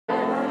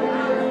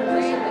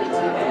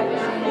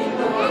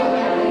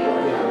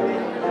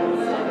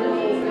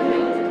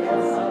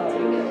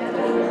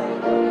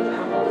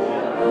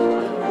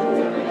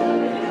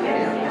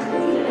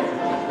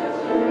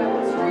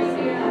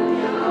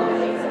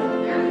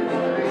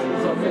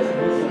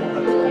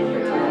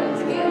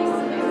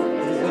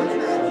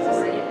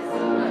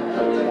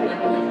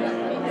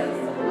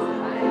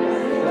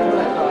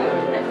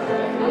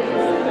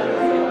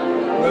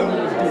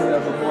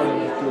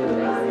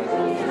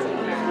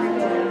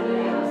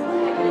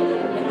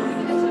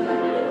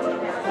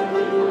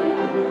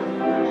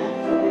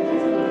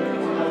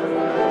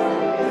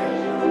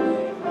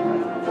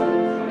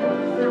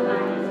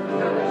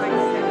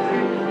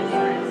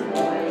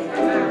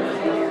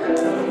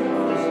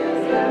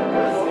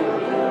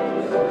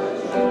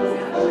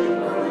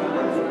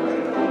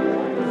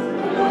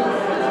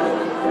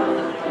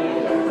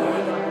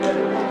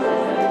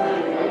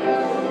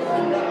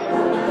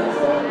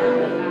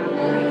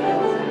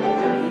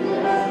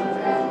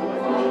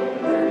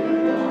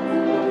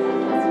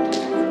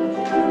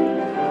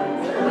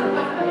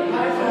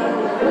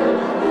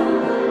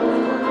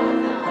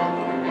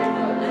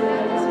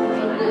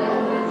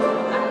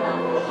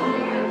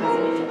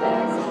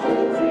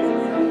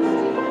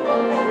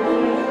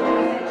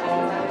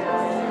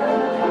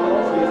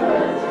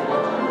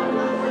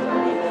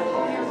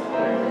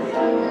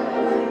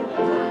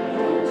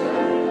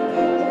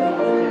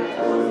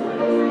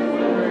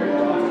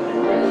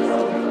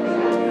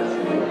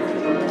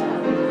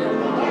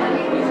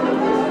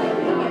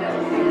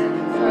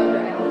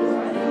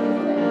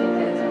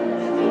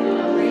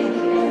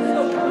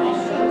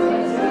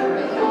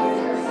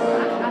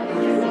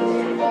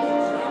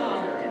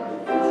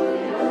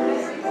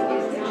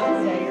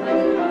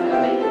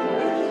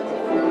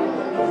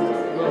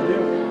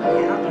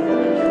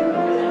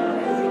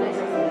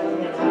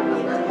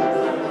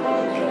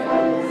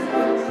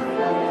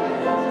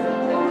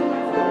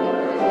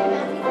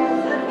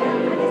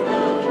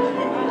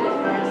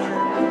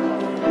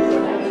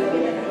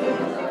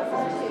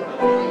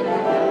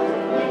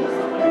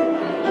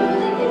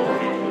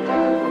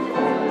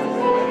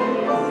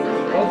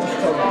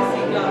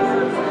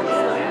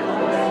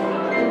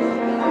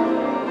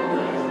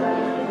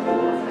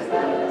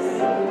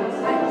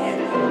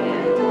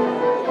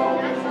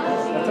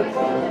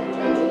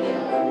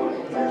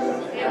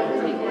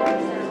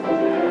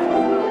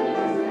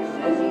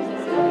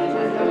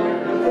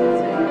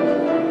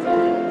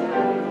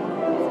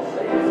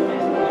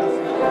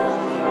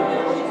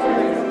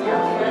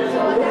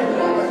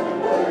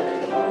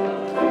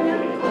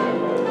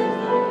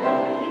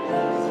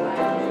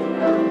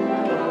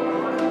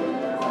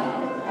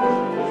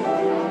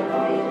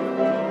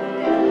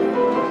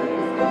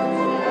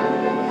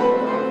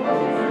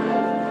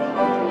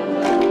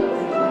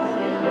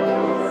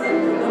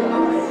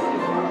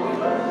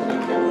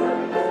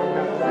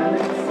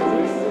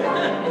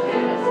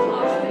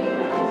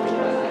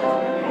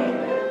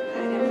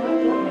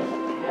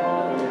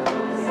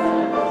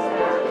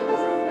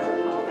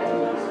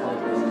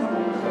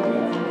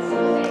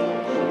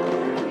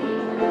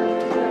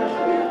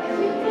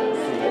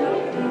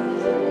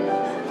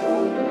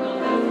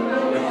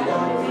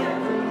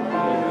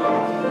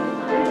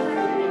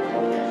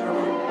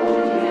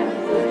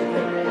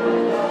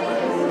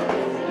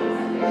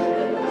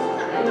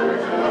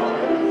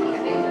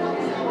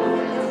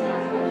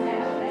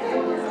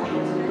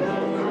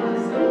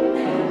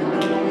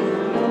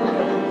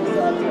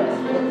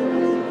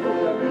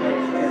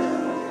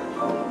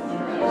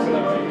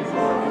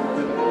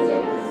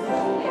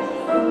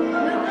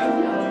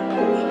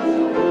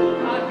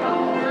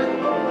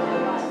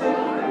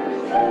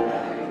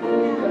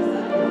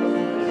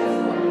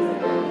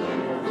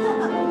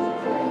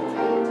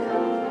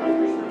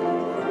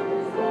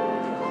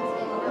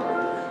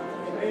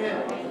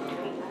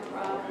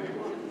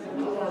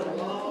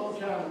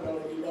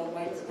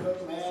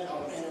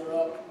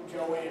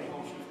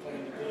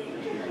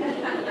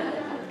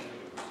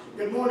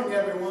morning,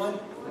 everyone.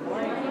 Good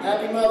morning.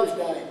 Happy Mother's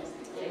Day.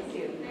 Thank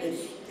you.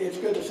 It's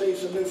good to see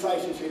some new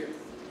faces here.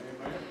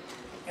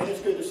 And it's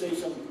good to see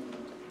some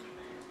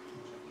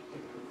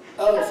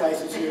other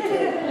faces here, too.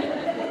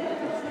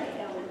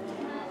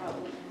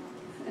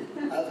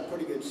 That's a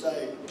pretty good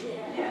save.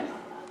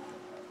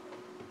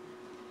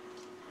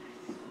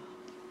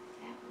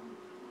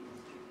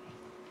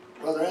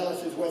 Brother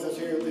Ellis is with us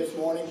here this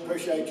morning.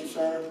 Appreciate you,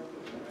 sir.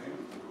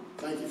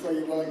 Thank you for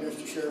your willingness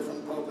to share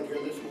from the pulpit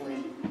here this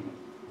morning.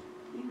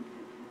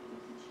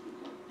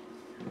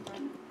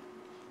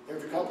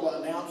 There's a couple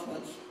of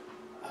announcements.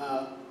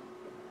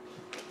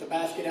 The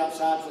basket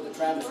outside for the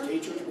Travis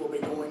teachers will be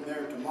going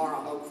there tomorrow,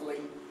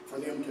 hopefully, for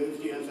them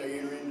Tuesday as they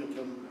enter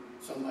into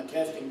some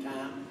testing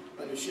time.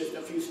 But it's just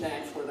a few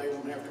snacks where they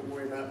won't have to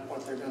worry about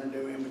what they're going to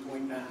do in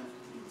between times.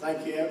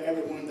 Thank you,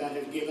 everyone that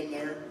has given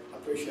there.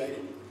 Appreciate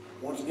it.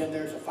 Once again,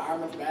 there's a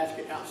fireman's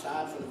basket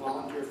outside for the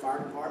volunteer fire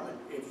department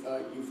if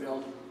you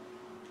feel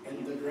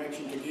in the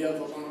direction to give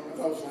along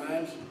those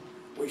lines.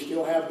 We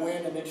still have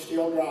wind and it's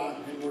still dry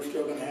and we're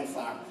still going to have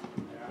fire.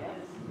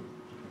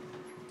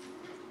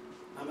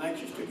 I'm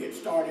anxious to get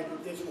started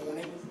this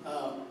morning.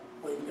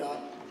 We've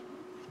got,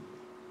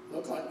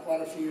 look like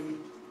quite a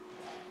few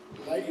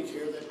ladies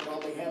here that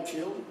probably have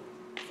children.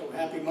 So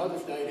happy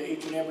Mother's Day to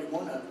each and every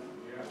one of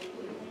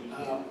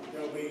them.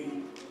 There'll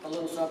be a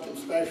little something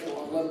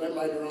special a little bit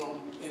later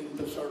on in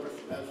the service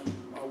as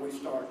we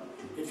start.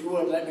 If you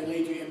would, let me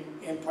lead you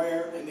in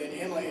prayer, and then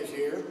Emma is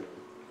here.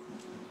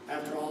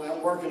 After all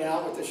that working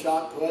out with the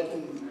shot put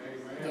and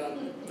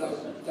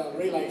the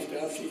relay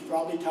stuff, she's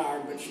probably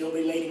tired, but she'll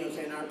be leading us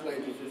in our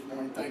pledges this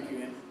morning. Thank you,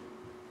 Emma.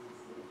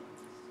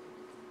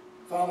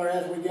 Father,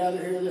 as we gather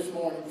here this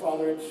morning,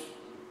 Father, it's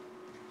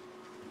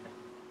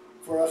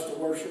for us to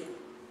worship,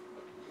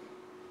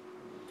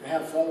 to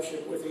have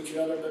fellowship with each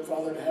other, but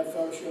Father, to have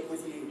fellowship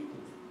with you.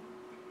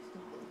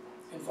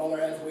 And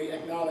Father, as we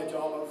acknowledge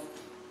all of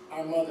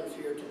our mothers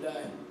here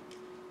today,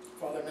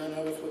 Father, none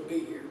of us would be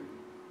here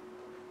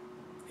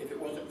if it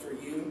wasn't for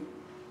you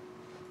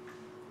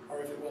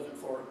or if it wasn't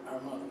for our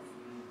mothers.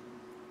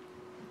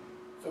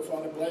 So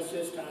Father, bless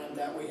this time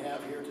that we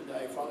have here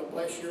today. Father,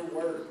 bless your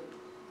word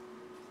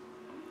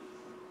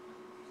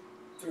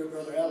through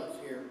Brother Ellis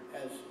here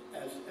as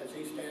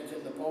he stands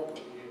in the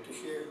pulpit to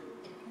share.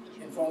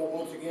 And Father,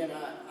 once again,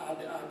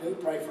 I do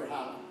pray for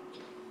Highland.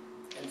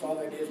 And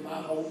Father, it is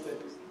my hope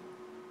that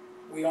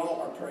we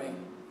all are praying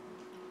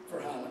for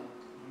Highland.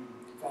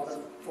 Father,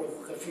 for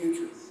the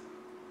future.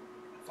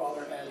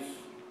 Father, as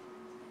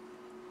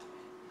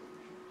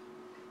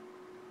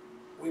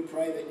we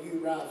pray that you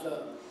rise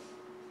up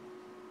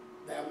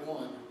that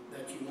one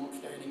that you want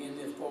standing in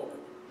this pulpit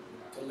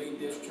to lead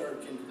this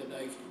church into the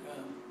days to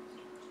come.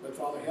 But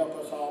Father, help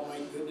us all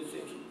make good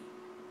decisions.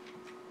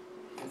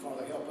 And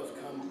Father, help us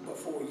come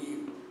before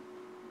you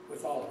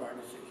with all of our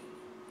decisions.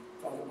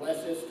 Father,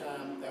 bless this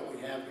time that we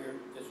have here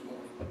this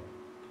morning.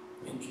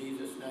 In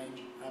Jesus'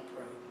 name I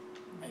pray.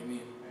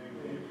 Amen.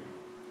 Amen.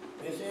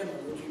 Miss Emma,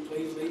 would you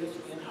please lead us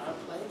in our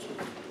pledge?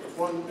 If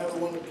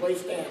everyone would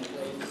please stand,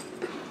 please.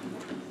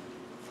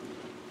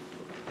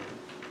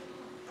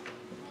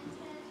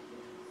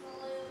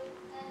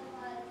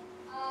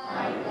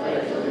 I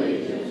pledge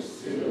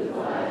allegiance to the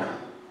flag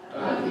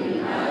of the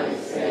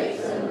United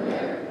States of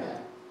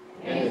America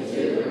and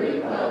to the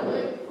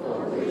republic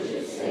for which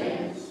it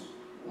stands,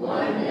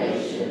 one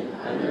nation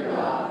under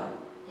God,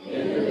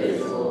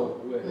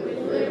 indivisible, with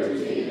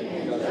liberty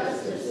and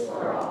justice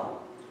for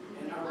all.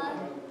 I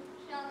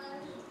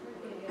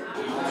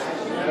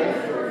shall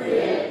never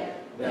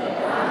forget that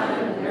I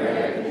am an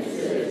American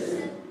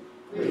citizen,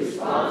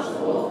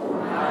 responsible for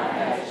my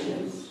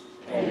actions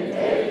and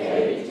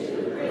dedicated to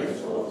the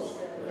principles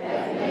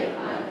that make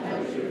my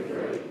country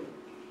free.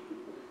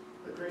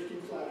 The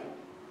Christian flag.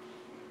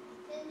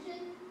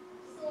 Attention,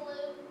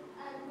 salute,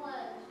 and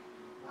pledge.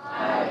 I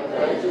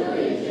pledge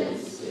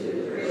allegiance to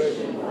the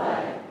Christian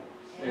flag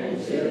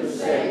and to the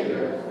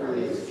Savior for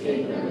whose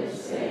kingdom it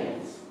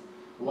stands,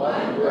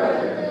 one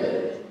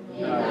brotherhood,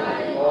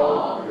 uniting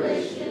all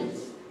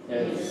Christians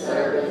in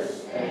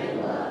service and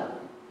love.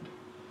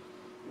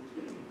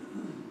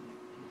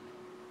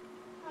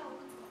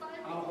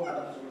 I'll hold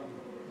that.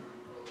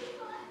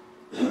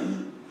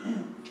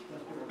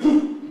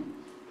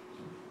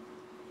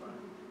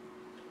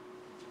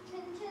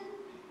 Attention,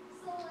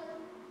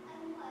 salute,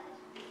 and pledge.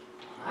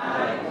 I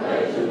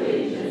pledge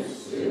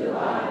allegiance to the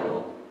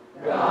Bible,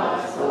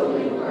 God's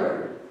holy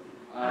word.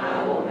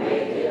 I will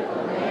make it a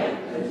lamp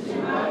unto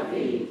my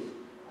feet,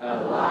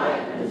 a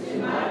light unto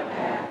my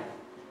path.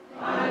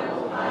 I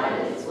will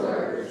hide its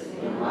words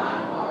in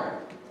my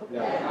heart,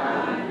 that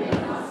I may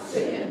not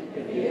sin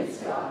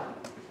against God.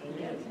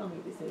 Tell me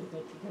this is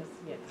because,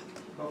 yes.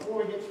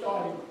 Before we get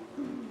started,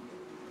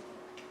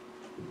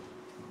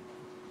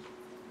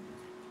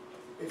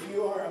 if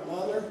you are a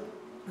mother,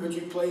 could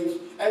you please,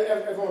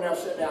 everyone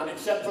else sit down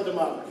except for the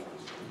mothers.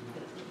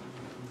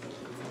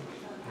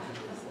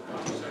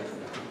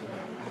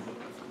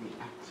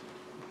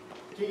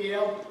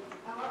 TL.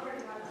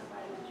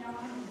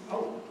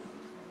 Oh,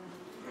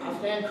 I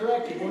stand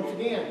corrected once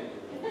again.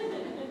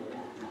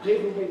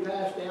 These will be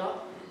passed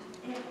out.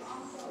 And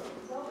also,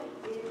 Zoe,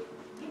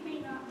 you may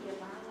not be a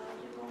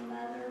biological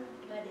mother,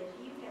 but if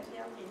you have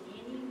helped in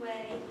any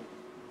way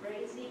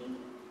raising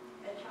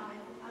a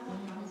child, I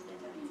want y'all to stand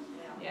up and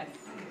tell. Yes.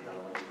 Zoe,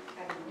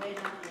 I mean, way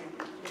not there,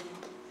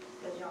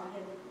 because y'all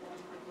have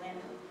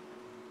Atlanta.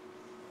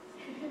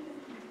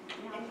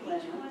 And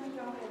each one of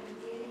y'all will be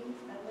getting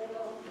a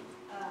little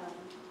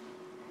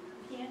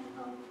pin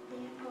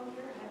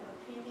holder, have a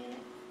pin in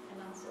it, and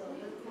also a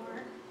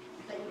bookmark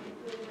that you can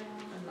put around.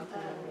 I'm not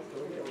going to make the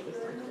real this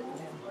one sitting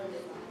down.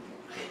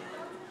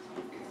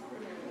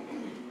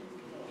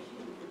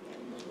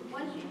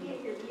 Once you get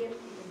your gift, you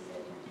can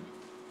sit down.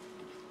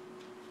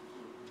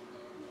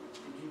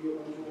 Did you get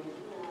one, Joanne?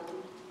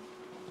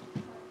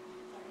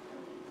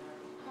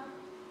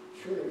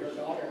 Surely her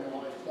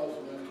daughter-in-law is close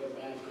enough to a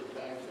basket to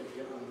actually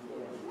get one for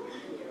her.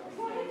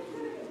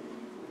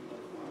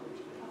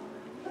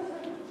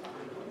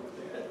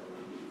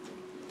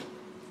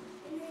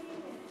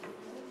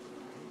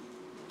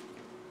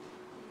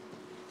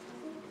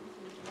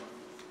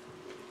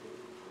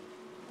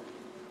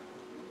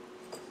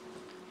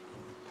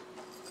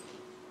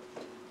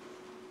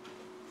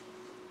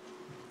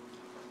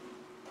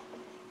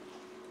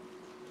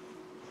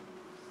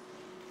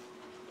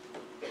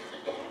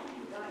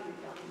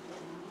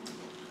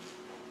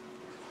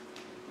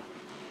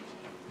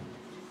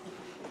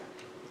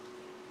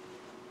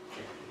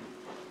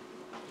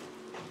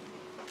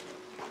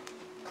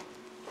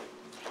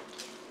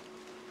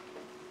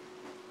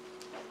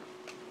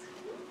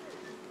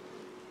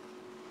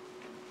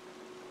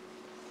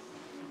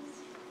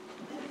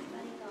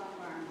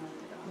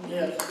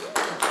 Yes.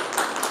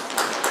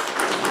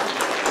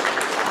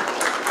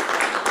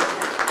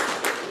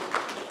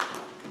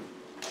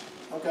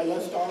 Okay,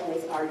 let's start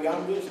with our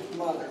youngest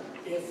mother.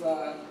 If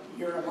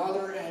you're a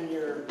mother and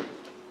you're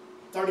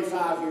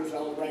 35 years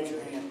old, raise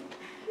your hand.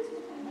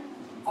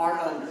 Or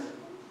under.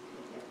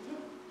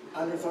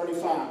 Under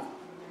 35.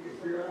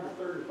 If you're under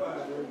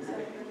 35,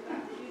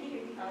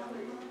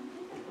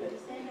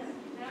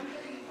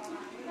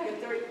 You're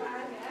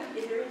 35?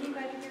 Is there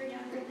anybody here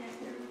younger than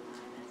 35?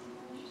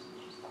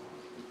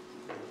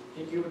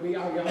 If you would be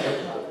our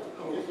youngest mother.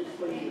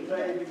 Please,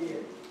 say it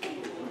again.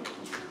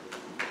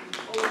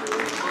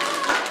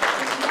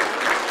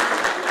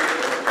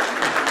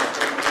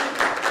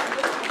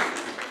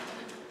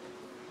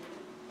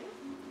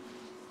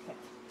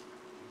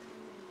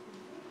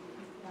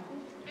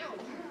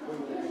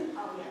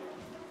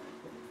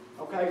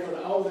 Okay, for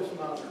the oldest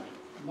mother,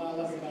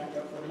 let me back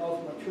up, for the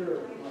most mature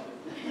mother.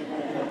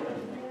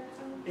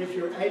 If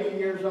you're 80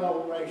 years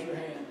old, raise your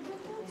hand.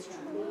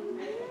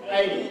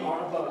 80 or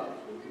above.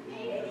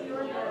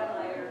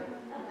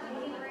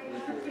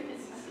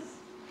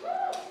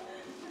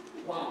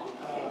 Wow.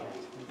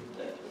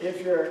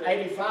 If you're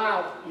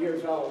 85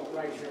 years old,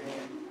 raise your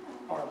hand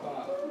or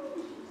above.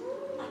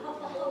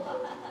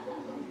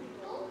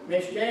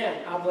 Miss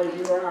Jan, I believe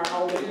you are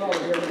our oldest mother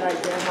here today.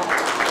 Jan Hall.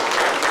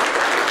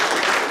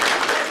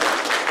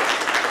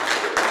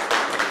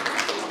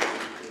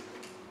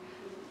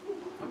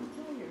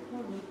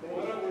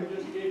 why don't we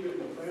just keep it in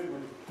the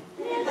family?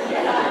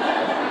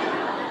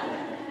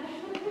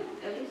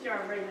 At least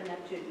you're bringing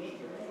up to me.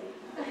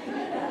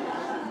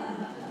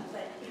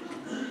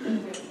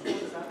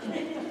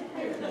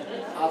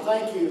 I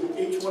thank you,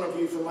 each one of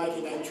you, for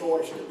making a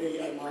choice to be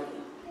a mother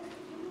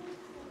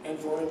and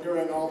for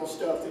enduring all the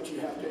stuff that you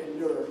have to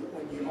endure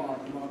when you are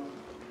a mother.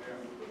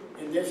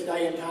 In this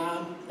day and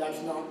time,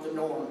 that's not the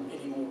norm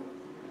anymore.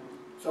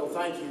 So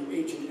thank you,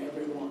 each and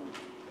every one.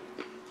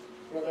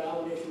 Brother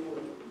Alan, if you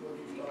would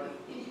you start?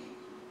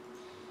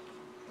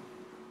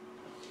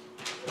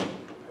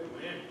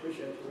 Amen.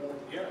 Appreciate you, brother.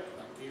 Yeah,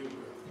 thank you.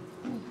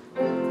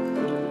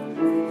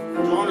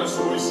 Join us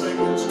when we sing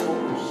this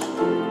chorus.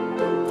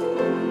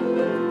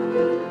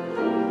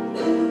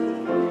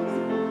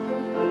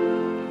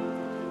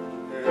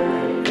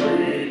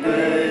 Every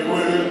day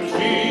with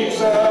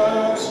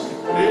Jesus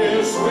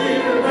is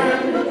sweeter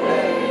than the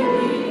day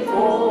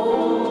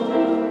before.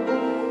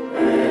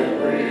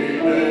 Every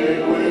day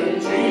with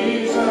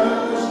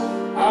Jesus,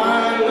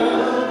 I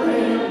love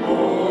Him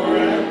more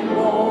and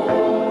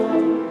more.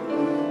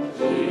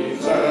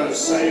 Jesus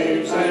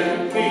saves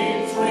and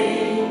keeps me,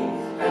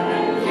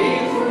 and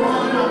He's the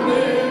one I'm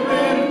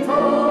living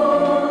for.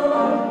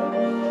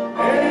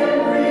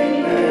 Every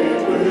day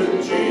with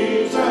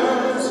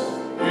Jesus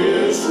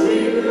is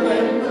sweeter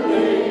than the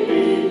day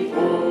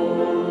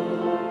before.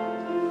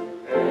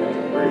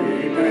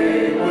 Every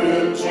day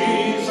with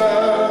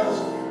Jesus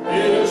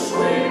is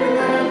sweeter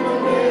than the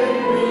day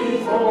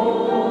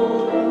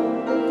before.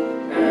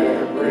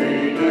 Every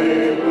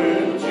day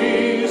with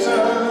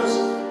Jesus,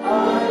 I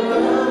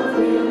love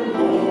Him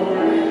more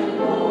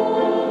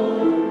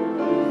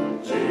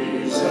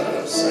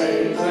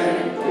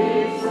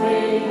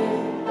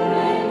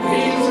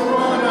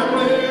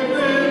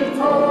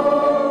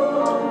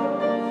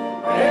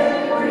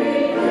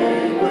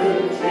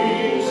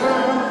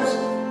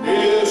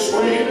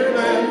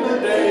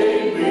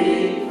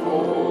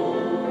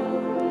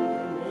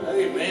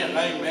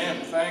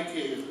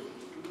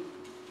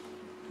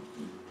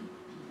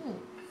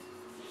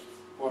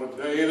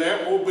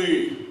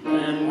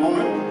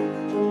moment.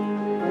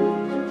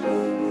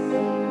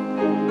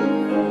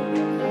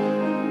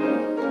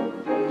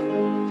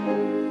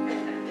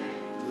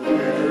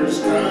 There's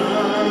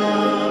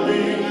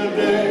coming a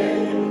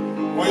day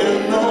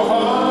when no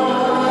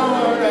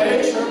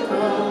heartache shall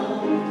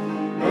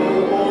come,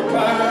 no more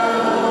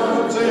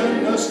clouds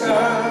in the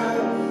sky,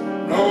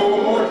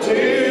 no more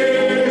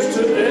tears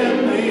to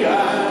dim the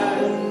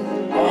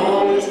eye.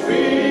 All is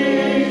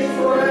peace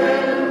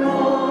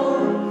forevermore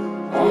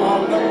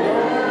on the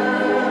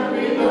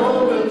happy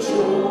golden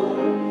shore.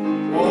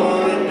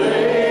 What a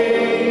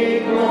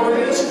day,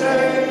 glorious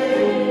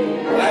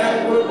day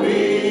that will be.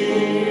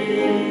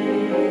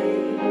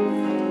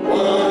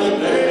 What a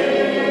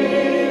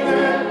day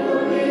that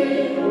will be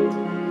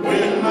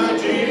when my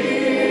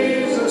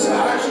Jesus I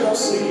shall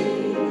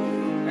see,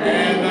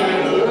 and I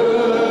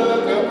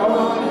look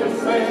upon His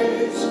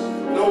face,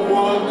 the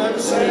one that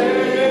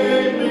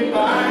saved me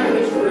by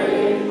His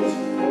grace.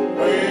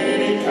 When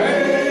He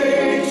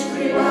takes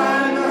me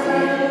by the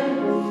hand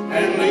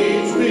and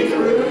leads me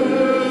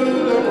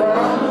through the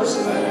promised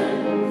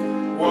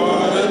land.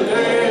 What a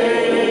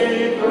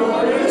day,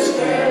 glorious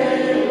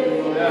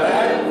day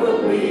that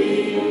will be.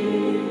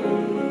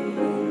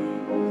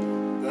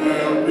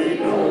 There'll be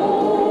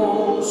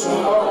no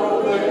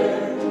sorrow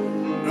there,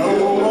 no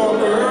more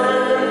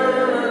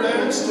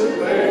burdens to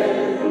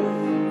bear,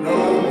 no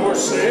more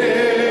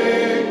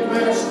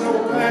sickness, no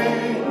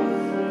pain,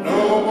 no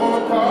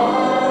more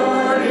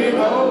parting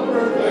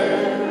over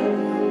there.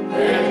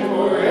 And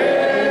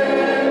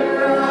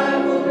forever I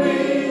will be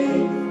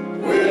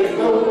with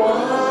the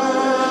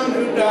one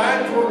who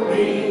died for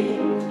me.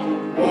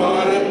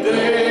 What a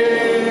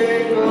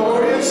day,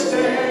 glorious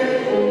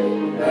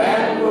day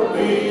that will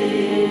be.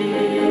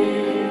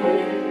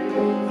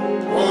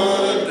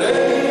 What a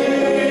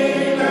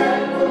day that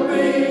will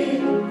be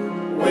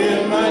when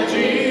my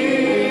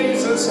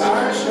Jesus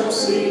I shall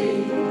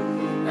see,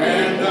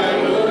 and I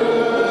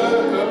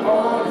look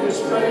upon His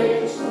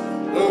face,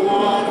 the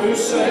one who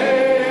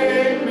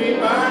saved me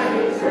by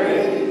His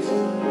grace.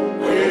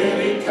 When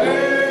He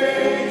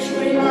takes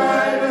me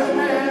by the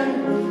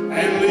hand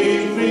and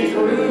leads me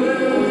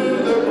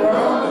through the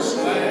promised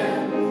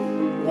land.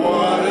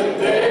 What a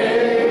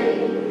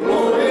day,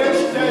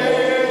 glorious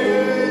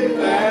day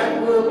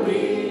that will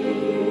be.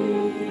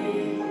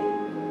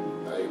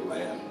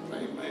 Amen.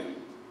 Amen.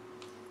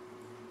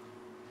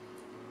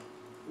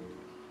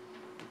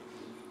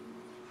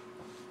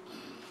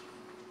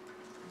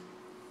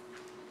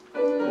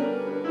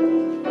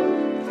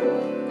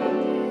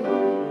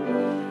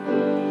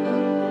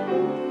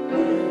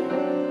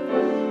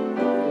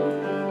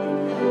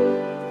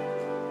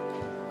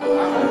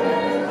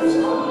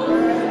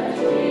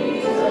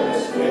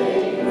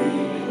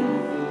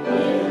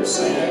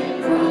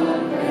 Sent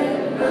from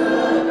heaven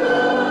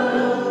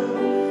above,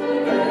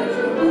 there's a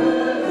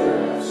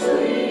measure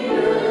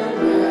sweeter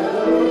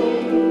melody,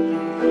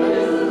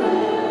 there's a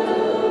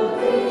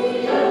melody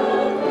of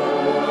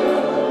love.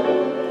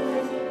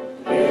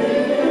 In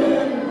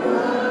my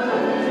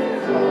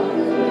heart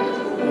there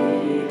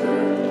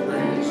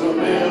rings a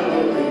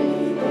melody,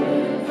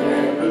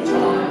 heaven's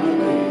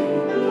harmony.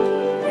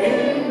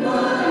 In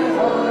my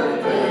heart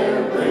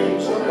there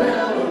rings a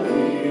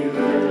melody,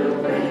 there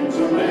rings a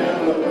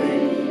melody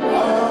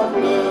of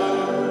love.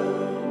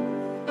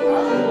 I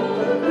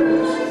will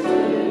listen to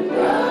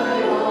thy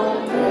on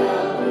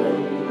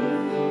Calvary,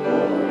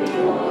 for He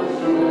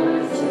washed my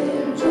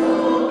sins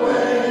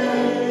away.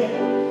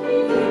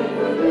 It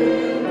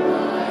within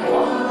my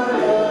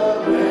heart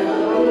a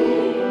melody,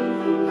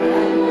 and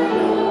I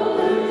know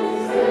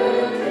it's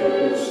there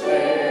to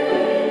stay.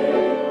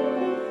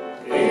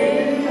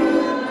 In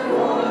my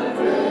heart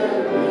there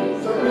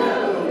rings a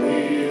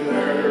melody,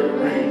 there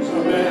rings a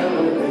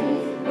melody,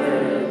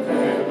 there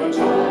heaven's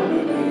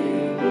harmony.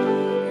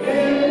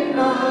 In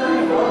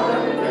my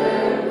heart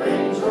there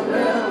rings a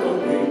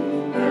melody,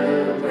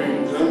 there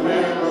rings a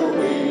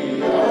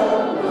melody of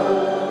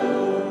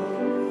love.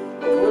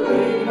 For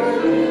we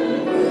are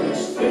in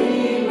this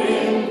theme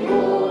in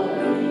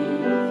glory,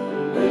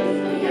 with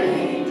the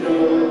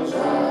angels I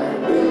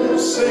will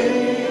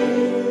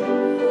sing.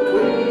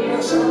 We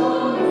are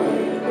sung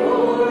with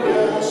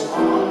glorious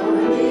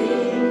harmony,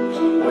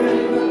 when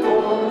the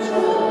chords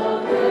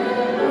of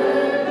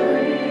heaven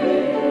ring.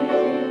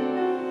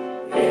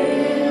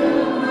 In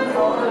my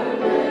heart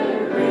there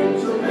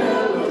rings a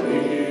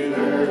melody,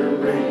 there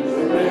rings a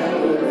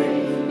melody,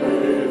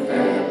 with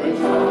heaven's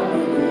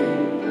harmony.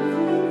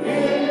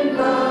 In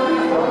my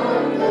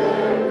heart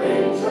there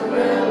rings a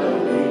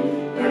melody,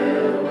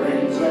 there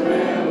rings a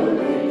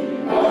melody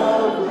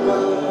of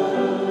love.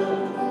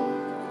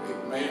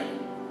 Amen.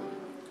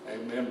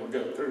 Amen. We'll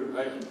go through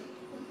that.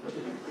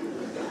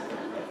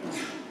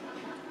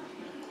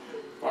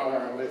 Father, I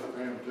lift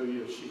Pam to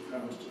you as she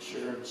comes to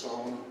share in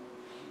song.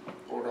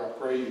 Lord, I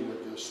pray you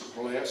would just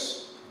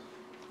bless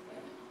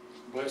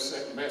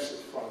that message,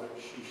 Father,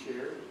 she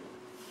shared,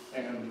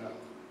 and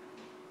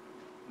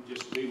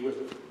just be with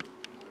her.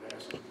 I would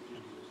ask you,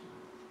 Jesus,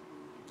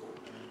 go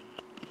there.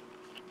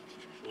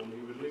 Show me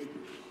you would lead me.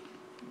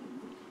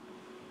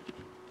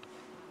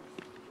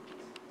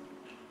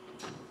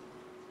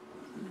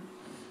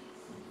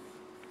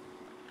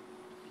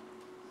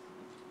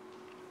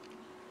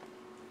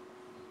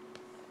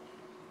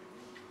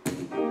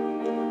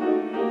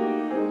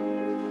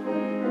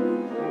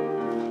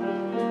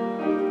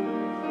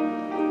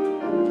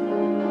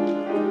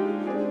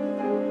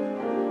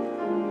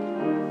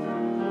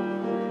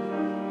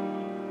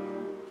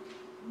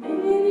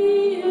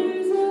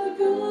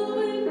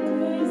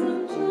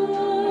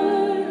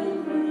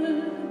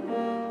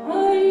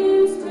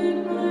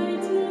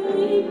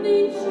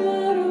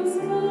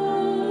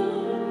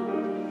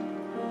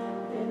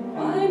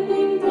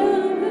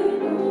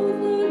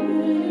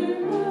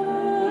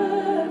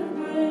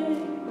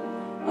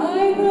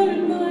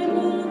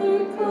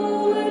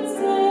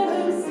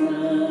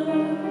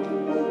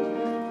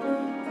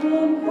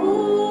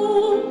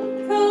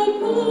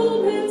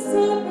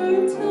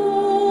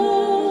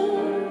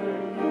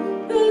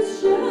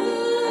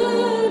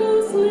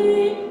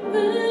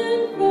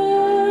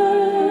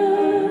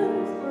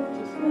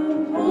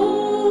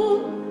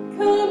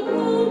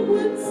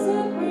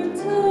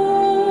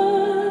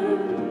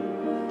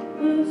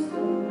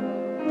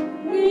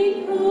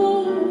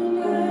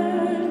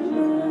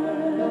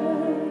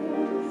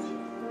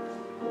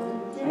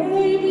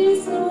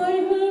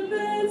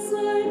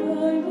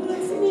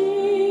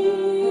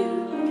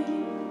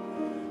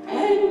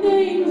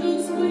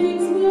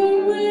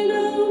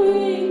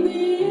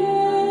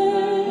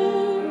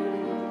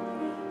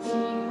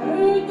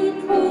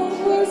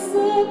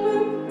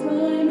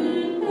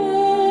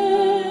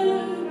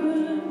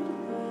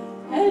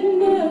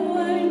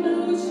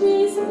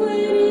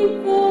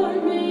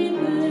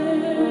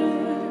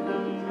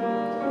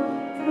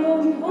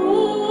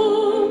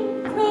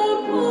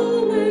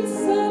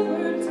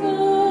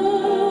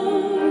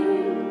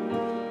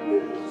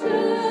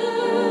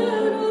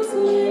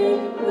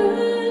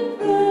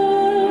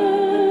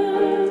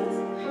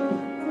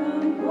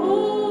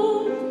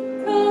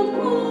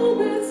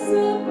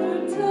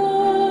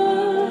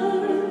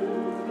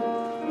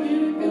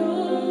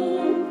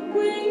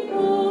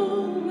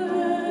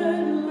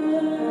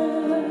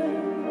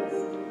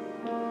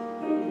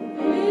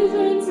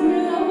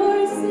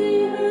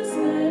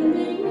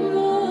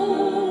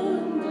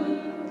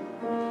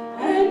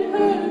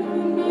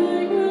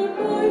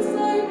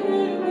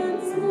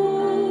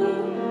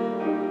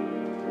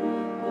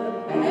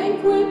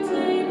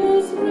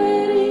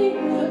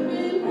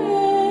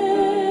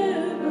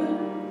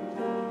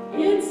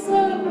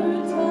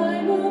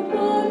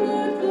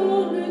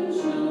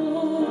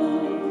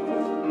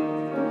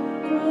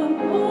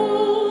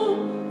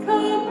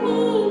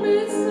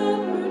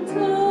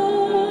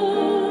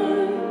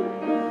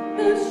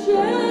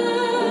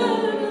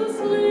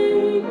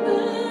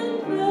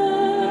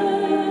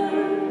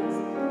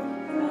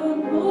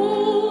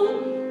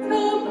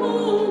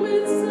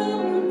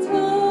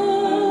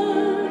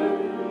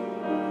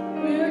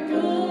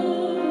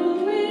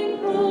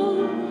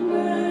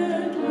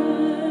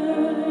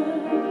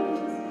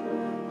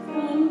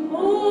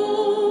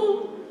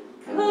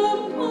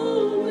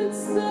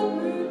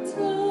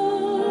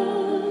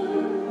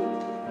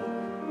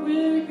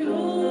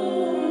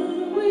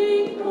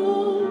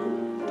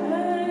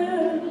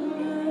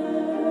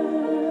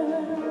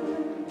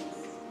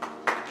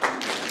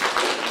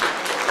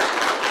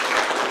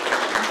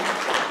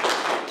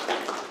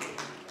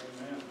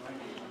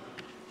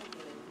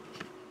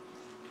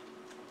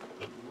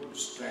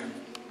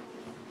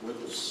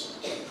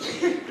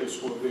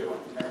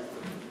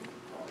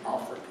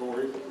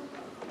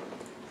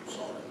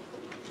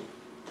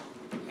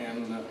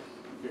 And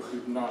if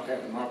you've not had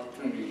an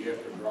opportunity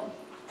yet to drop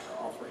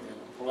our offering in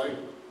the plate,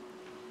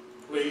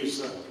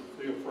 please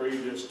feel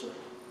free just to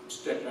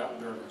step out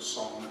during this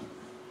song,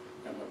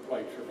 and the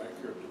plates are back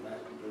here at the back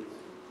and do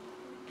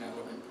that. Now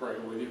let me pray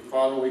with you.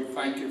 Father, we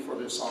thank you for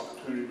this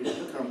opportunity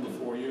to come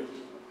before you,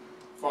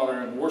 Father,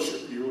 and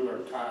worship you with our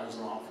tithes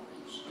and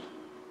offerings.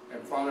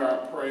 And Father, I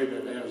pray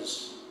that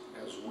as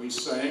we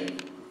sing,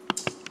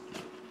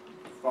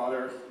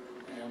 Father,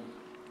 and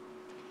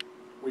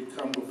we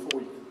come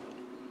before you,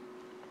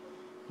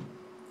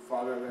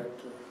 Father, that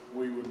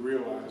we would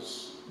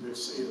realize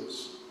this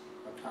is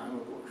a time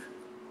of worship.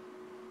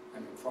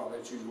 And Father,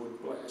 that you would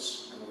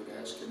bless, and we'd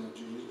ask in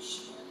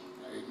Jesus'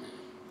 name. Amen.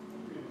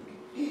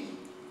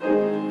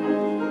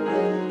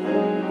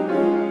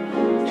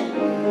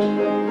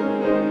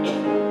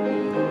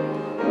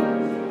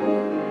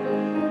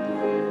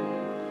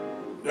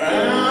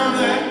 Down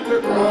at the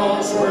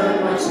cross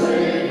where my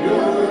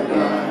Savior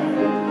died,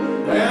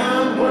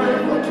 down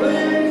where my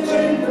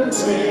cleansing from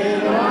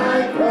sin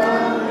I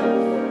cried,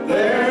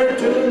 there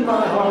to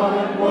my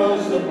heart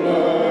was the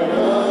blood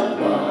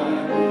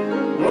applied.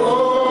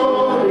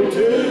 Glory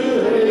to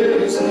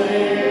his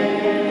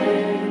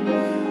name.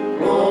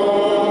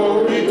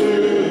 Glory to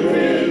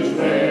his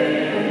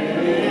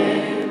name.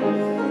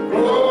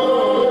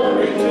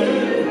 Glory to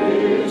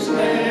his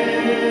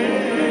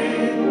name.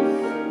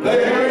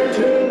 There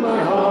to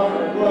my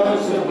heart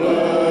was the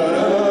blood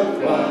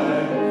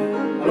applied.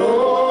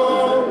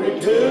 Glory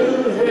to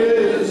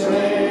his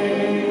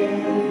name.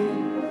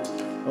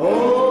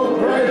 Oh,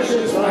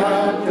 precious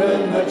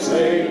fountain that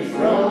saves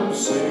from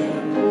sin,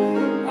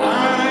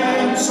 I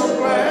am so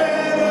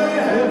glad I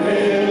have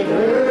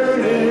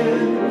entered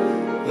in.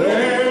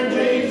 There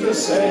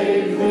Jesus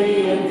saved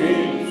me and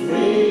keeps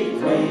me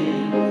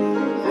clean.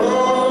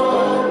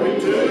 Glory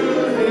to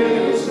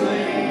his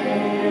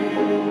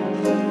name.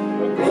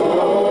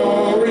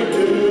 Glory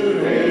to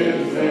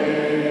his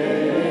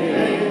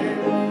name.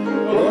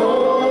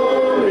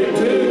 Glory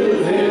to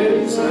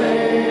his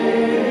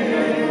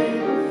name.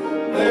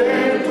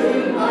 There to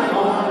my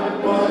heart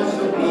was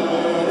the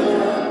blood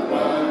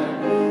applied.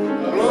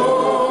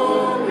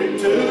 Glory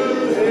to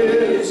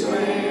his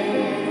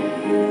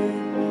name.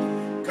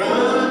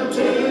 Come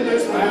to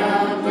this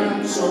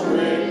mountain so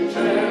rich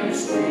and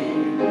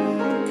sweet.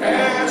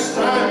 Cast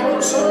thy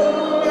poor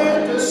soul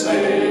at the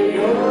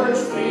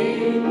Savior's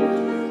feet.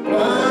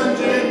 Plunge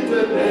in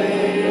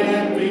today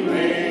and be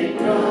made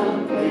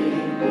complete.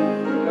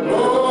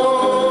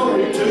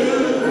 Glory to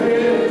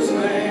his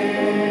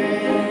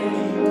name.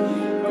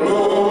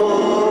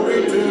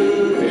 Glory to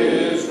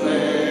his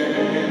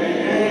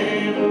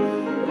name.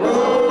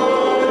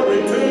 Glory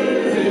to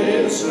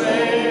his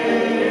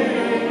name.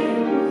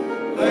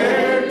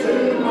 There to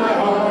my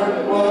heart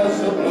was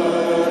the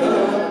blood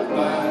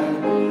applied.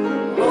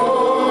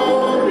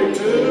 Glory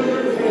to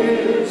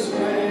his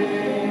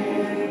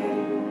name.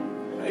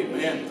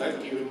 Amen. Thank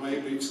you. You may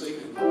be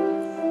seated.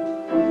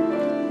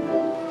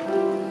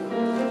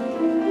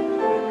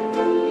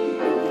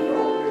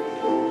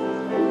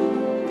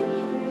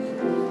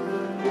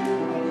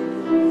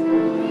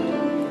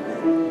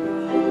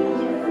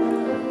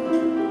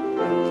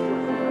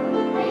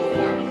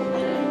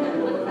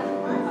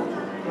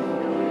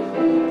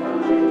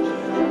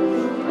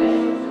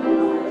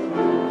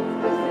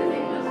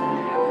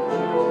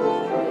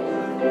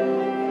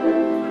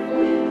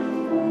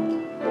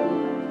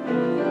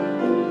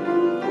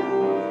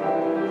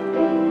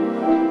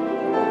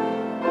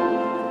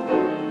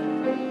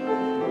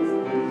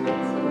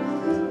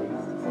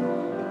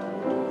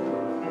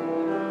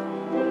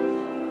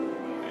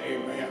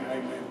 Amen,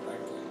 amen,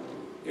 thank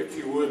you. If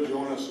you would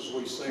join us as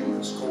we sing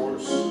this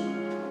chorus.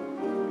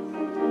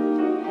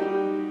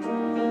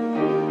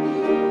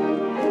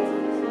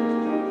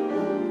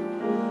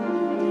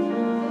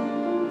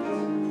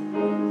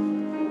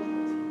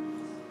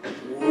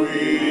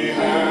 We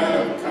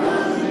have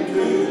come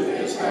into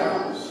this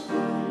house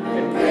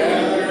and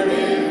gathered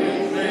in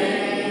his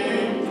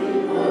name to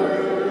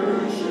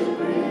worship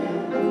him.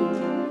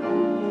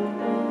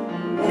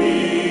 We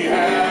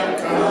have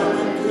come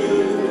into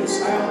this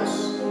house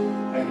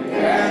and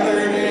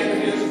gathered in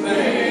his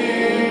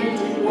name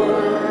to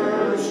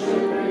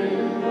worship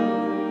him.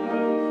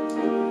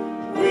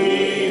 We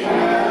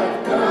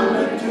have come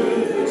into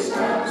this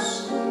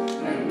house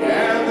and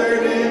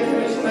gathered in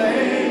his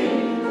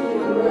name to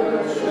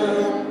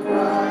worship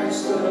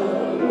Christ the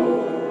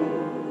Lord.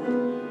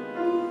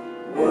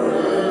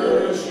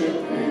 Worship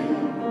him,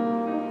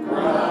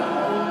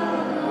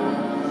 Christ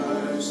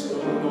the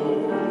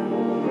Lord.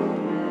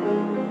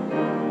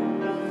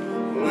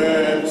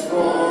 Let's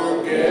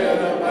forget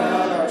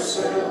about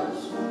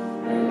ourselves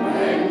and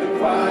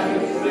magnify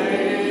his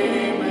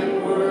name and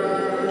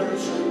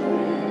worship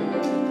him.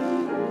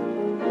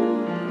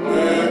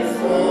 Let's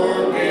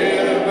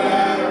forget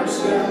about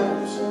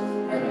ourselves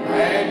and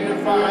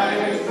magnify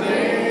his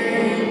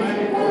name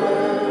and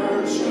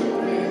worship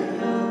him.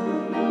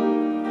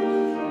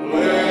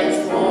 Let's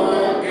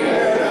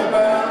forget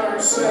about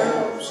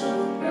ourselves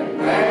and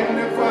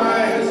magnify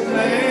his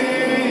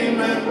name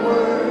and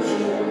worship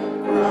him.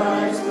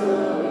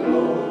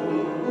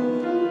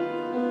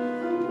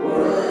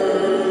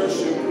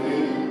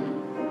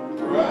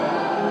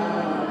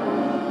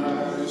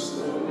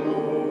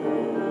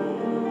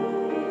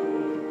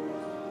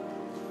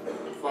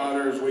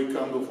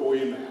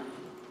 you now.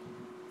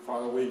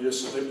 Father, we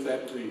just lift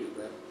that to you.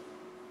 That,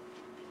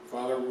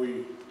 Father,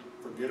 we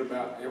forget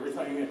about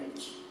everything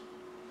else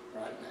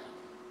right now.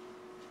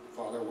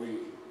 Father, we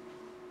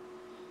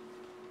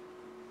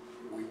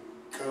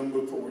come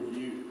before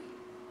you.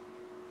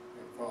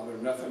 And Father,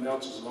 nothing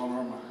else is on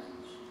our minds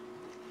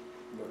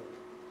but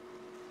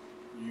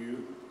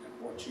you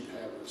and what you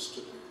have us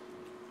to do.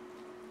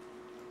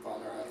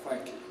 Father, I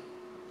thank you.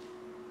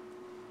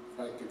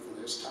 Thank you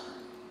for this time.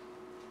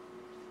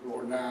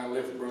 Lord, now I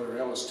lift Brother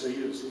Ellis to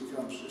you as he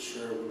comes to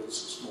share with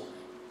us this morning.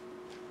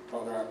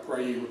 Father, I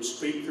pray you would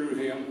speak through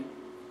him,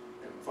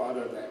 and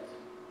Father, that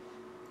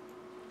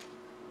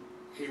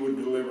he would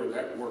deliver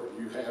that word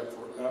you have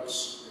for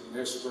us in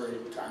this very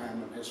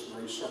time and this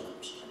very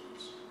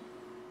circumstance.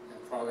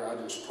 And Father, I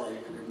just pray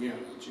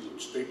again that you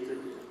would speak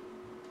through him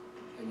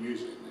and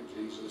use it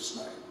in Jesus'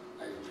 name.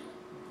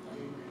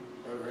 Amen.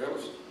 Brother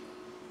Ellis.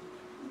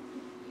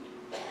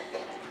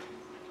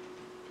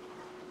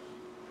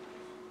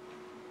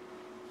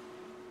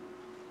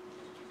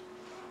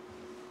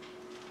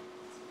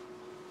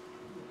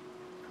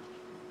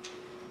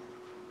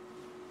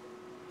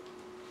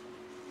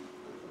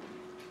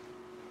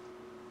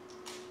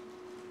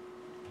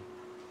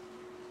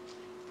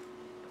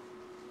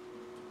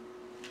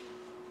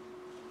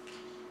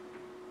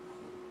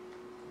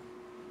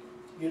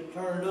 Get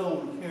turned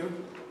on here.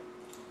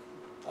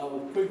 I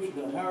was preaching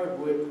at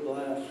Hardwick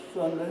last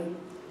Sunday,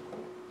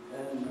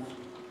 and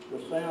the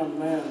sound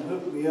man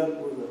hooked me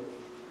up with a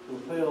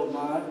lapel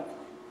mic.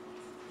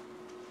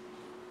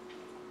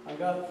 I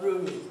got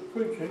through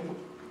preaching.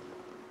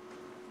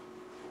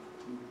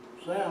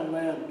 The sound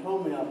man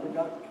told me I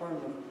forgot to turn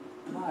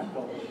the mic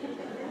on.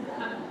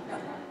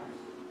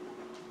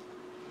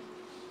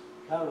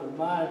 That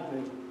reminds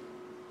me.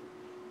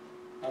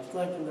 I was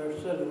thinking there,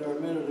 sitting there a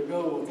minute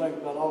ago, and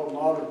thinking about all the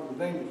modern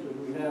conveniences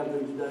we have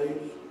these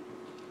days.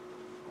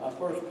 I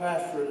first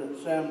pastored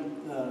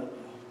at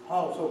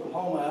Hollis,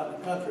 Oklahoma, out in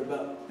the country,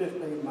 about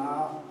 15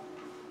 miles,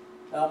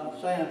 out in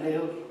the sand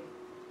hills.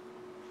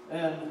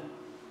 And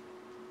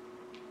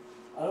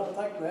I don't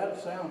think we had a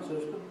sound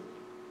system.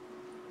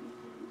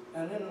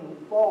 And in the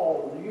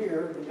fall of the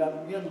year, it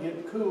began to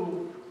get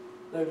cool,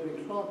 there'd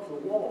be clumps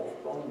of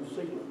wasps on the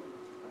ceiling.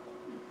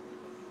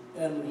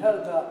 And we had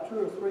about 2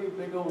 or 3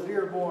 big old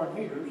dearborn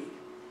heaters,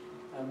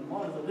 and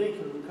one of the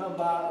deacons would come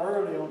by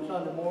early on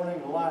Sunday morning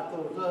and light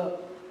those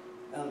up,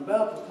 and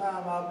about the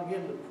time I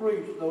began to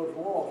preach, those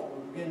wasps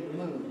would begin to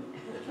move.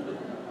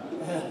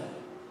 And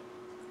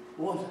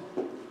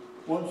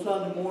one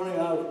Sunday morning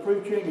I was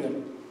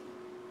preaching,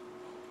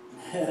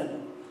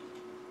 and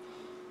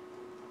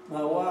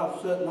my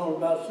wife sitting on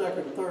about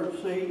second, third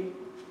seat,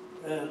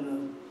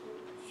 and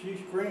she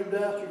screamed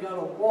out, "You got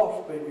a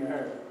wasp in your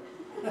hair."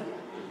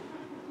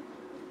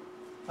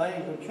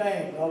 Things have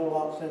changed a whole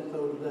lot since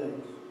those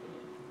days.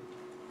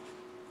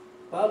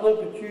 If I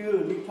look at you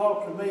and you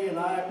talk to me and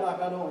I act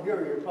like I don't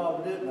hear you,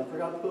 probably didn't. I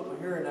forgot to put my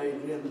hearing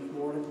aids in this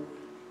morning,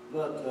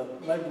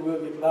 but maybe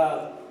we'll get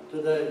by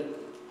today.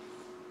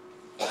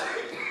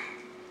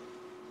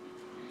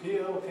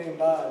 T.O. came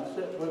by and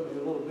sat with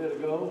me a little bit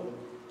ago.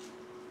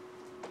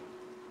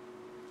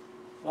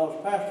 I was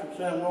pastor at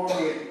San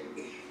Norman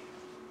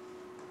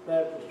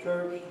Baptist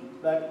Church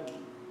back in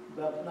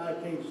about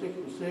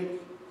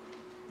 1966.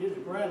 His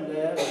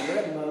granddad and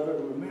grandmother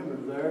were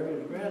members there.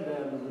 His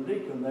granddad was a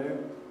deacon there.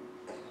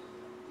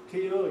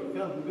 T.O., he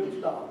comes from good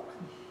stock.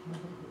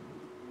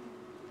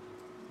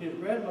 His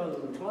grandmother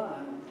was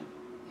blind,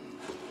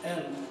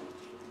 and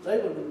they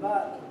would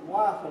invite his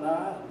wife and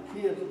I,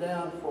 the kids,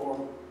 down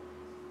for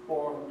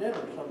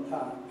dinner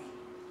sometimes.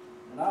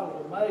 And I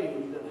was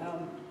amazed at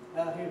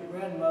how his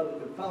grandmother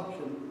could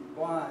function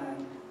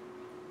blind.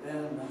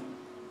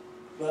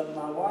 But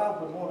my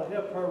wife would want to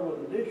help her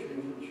with the dishes,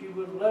 and she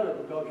wouldn't let her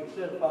because she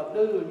said, if I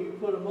do and you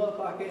put them up,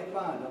 I can't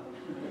find them.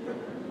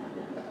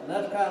 And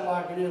that's kind of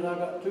like it is. I've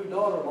got 2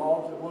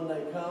 daughter-in-laws that when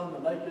they come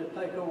and they just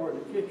take over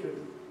the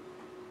kitchen,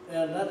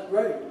 and that's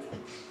great.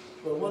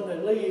 But when they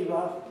leave,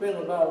 I spend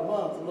about a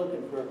month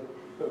looking for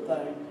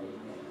things.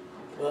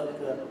 But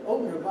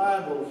open your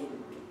Bibles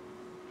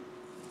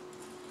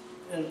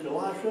in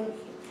Colossians.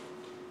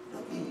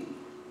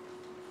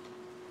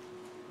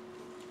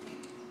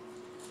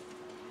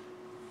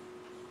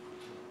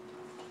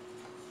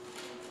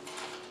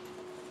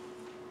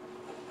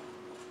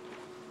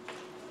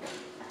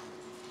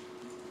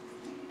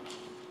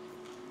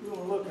 We're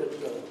going to look at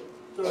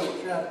the 3rd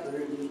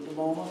chapter in just a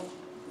moment,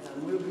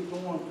 and we'll be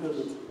going to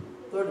the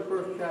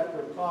 31st chapter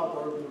of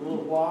Proverbs in a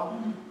little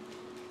while.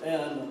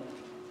 And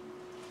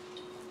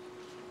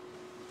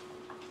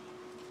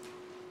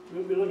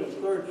we'll be looking at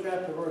the 3rd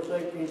chapter, verse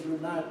 18 through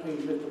 19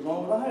 in just a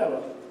moment. I have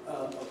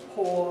a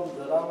poem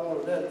that I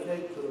want to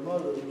dedicate to the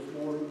mother this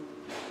morning.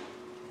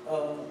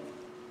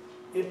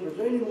 If there's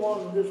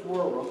anyone in this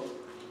world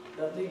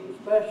that needs a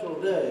special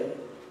day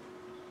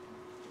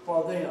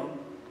for them,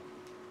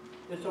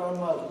 it's our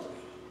mothers.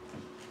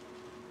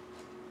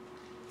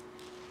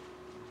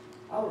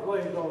 I was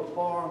raised on a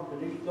farm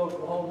in East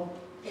Oklahoma.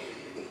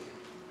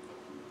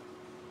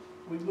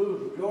 we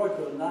moved to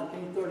Georgia in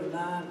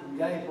 1939 from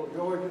Gainesville,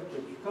 Georgia to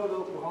Chakotah,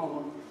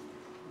 Oklahoma.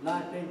 In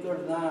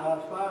 1939, I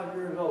was 5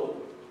 years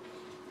old.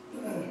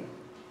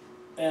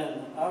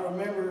 And I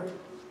remember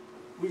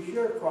we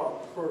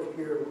sharecropped the first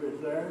year we was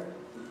there.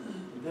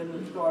 And then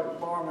we started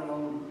farming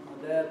on,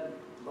 my dad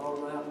bought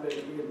an outfit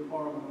to get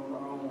farming on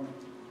our own.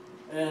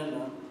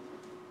 And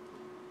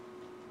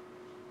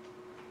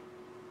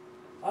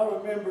I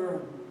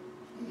remember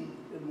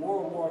in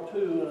World War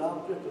II, and I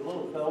was just a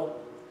little fellow,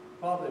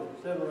 probably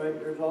 7 or 8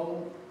 years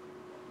old,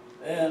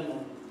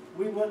 and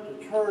we went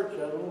to church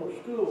at a little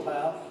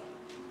schoolhouse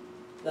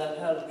that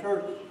had a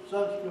church,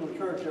 Sunday school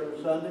church every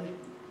Sunday.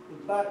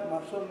 In fact,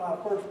 some of my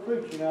first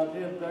preaching I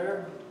did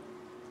there,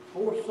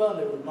 fourth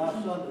Sunday was my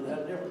Sunday. They had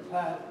a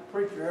different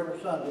preacher every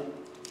Sunday,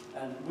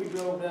 and we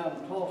drove down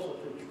from Tulsa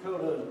to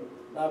Chakotah,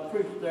 and I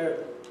preached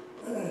there.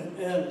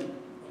 And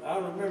I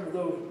remember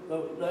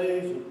those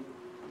days. And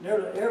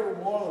nearly every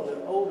one of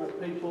the older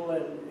people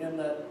in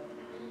that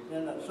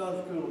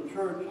Sunday school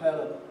church had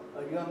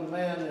a young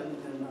man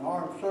in the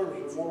armed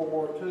services in World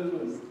War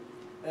II,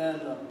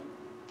 and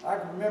I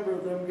can remember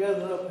them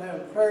gathering up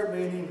having prayer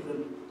meetings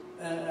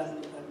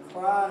and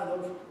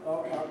crying.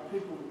 Our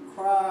people would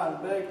cry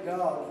and beg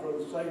God for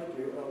the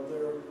safety of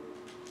their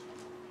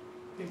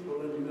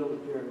people in the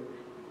military.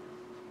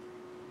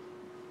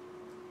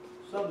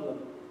 Some of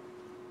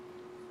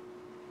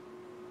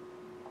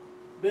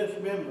the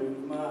best memories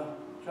of my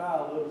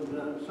childhood was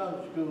in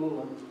Sunday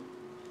school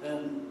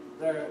and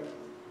there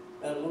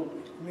at a little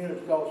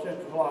community called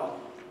Central Life.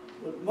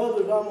 But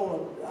mothers, I'm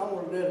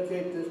gonna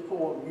dedicate this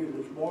poem to you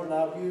this morning.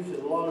 I've used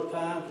it a lot of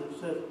times.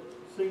 It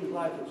seems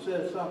like it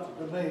says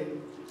something to me.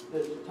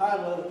 It's the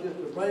title of just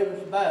the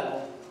bravest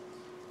battle.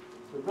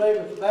 The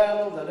bravest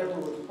battle that ever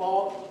was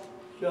fought,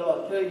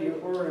 shall I tell you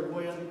where and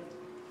when?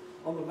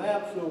 On the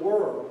maps of the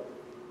world,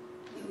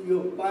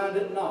 you'll find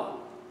it not.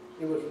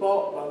 It was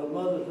fought by the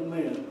mothers of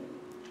men.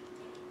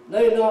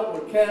 Nay, not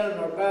with cannon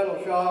or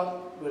battle shot,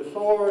 with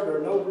sword or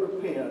nobler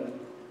pen.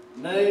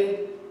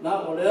 Nay,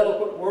 not with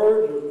eloquent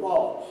words or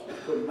thoughts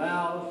from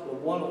mouths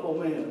of wonderful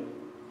men.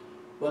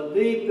 But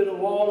deep in a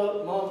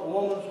walled-up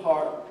woman's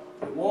heart,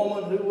 a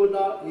woman who would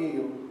not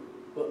yield,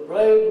 but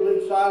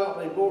bravely,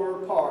 silently bore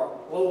her part.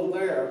 Lo,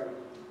 there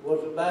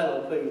was the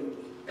battlefield.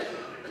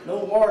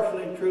 No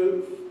marshalling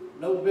troops,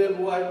 no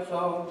bivouac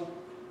song,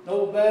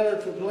 no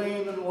banner to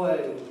gleam and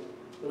wave.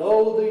 But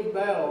oh, these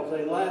battles,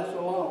 they last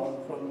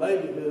alone, from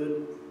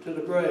babyhood to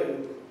the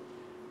grave.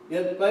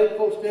 Yet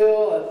faithful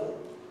still as a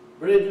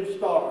bridge of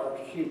stars,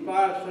 she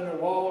fights in her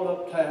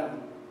walled-up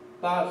town,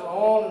 fights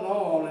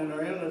on in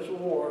her endless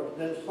wars,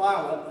 then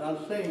silent,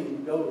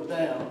 unseen, goes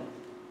down.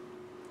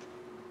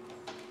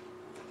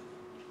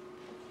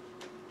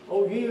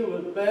 O you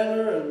with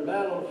banner and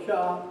battle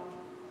shot,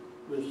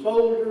 with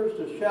soldiers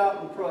to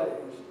shout and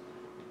praise,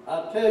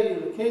 I tell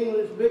you the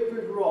kingless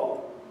victories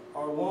wrought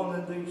are won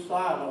in these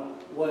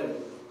silent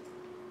ways.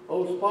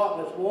 O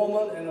spotless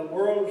woman in a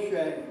world of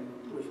shame,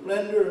 with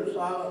splendor and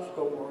silent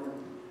scorn,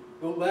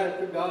 go back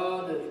to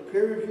God as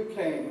pure as you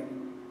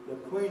can, the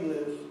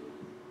queenless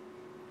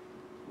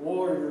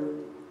warrior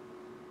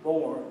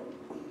born.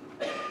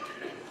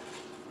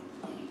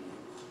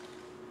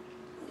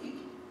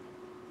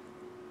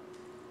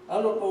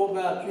 I don't know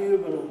about you,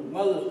 but on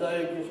Mother's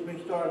Day gets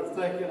me started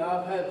thinking.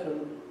 I've had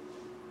some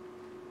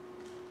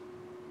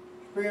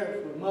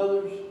experience with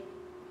mothers.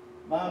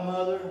 My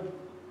mother,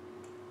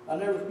 I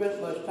never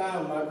spent much time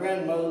with my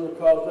grandmother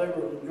because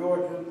they were in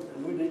Georgia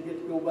and we didn't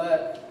get to go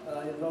back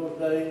in those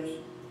days.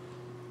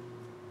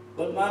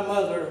 But my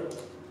mother,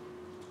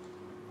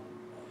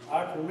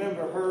 I can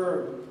remember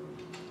her.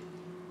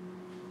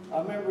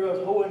 I remember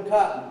us hoeing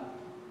cotton.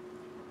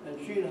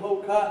 And she'd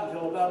hoe cotton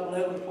until about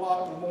 11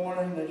 o'clock in the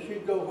morning. Then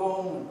she'd go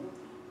home and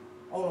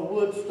on a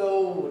wood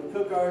stove would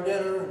cook our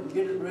dinner and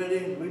get it ready.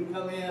 And we'd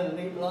come in and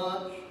eat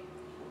lunch.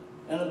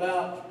 And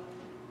about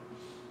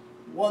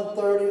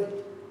 1:30,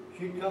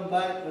 she'd come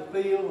back to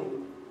the field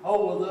and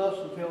hoe with us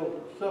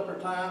until supper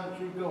time.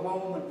 She'd go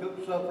home and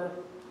cook supper.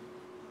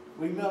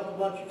 We milked a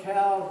bunch of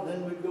cows, and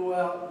then we'd go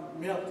out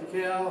and milk the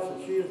cows,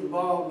 and she was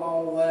involved in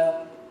all of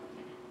that.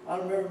 I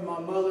remember my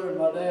mother and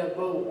my dad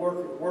both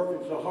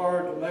working so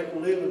hard to make a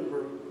living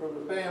for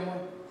the family.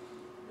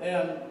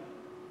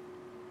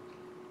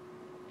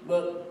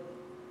 But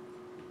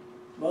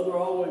Mother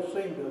always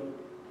seemed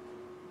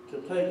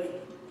to take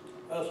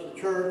us to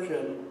church,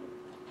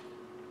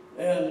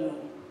 and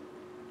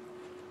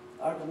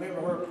I can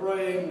remember her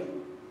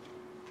praying.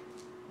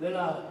 Then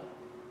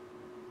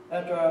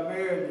after I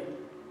married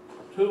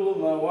Tula,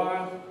 my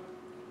wife,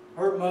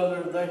 her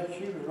mother,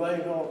 she was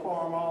raised on a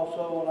farm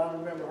also, and I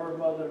remember her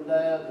mother and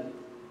dad,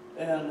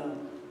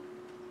 and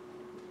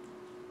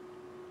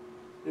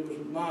it was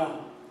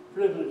my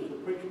privilege to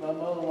preach my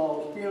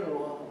mother-in-law's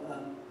funeral,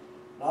 and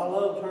I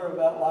loved her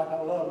about like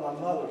I loved my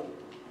mother.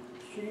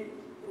 She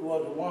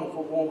was a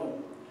wonderful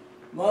woman.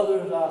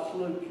 Mothers, I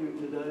salute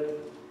you today.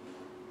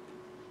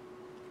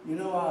 You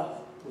know, I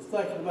was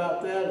thinking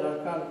about that, and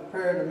I kind of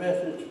prepared a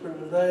message for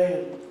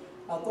today, and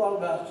I thought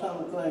about some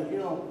of the things. You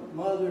know,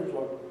 mothers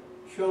are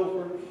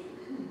chauffeurs,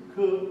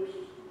 cooks,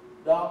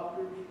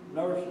 doctors,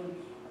 nurses,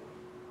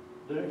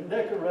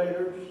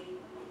 decorators,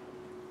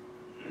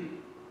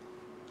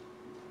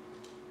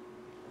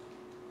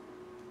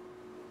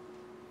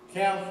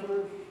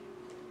 counselors.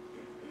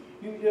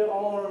 You get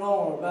on and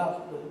on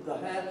about the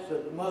hats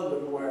that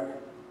mothers wear,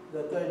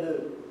 that they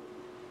do.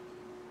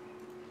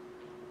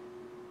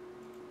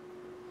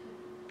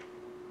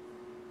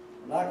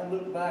 And I can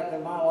look back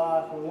in my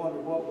life and wonder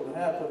what would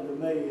happen to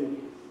me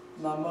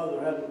if my mother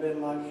hadn't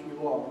been like she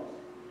was.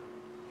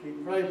 She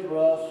prayed for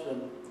us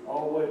and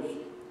always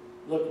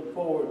looking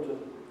forward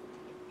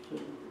to.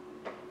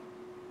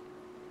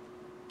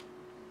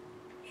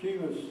 She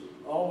was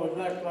always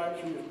acting like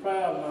she was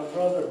proud. My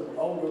brother,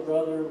 older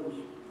brother, was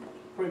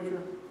a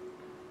preacher,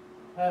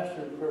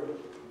 pastored for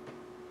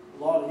a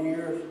lot of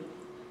years.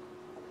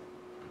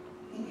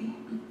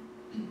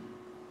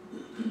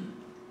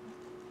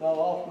 I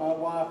lost my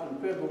wife in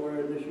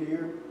February this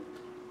year,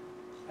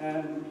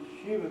 and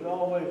she was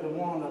always the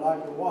one that I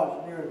could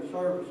watch during the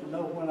service and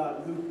know when I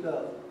goofed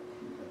up.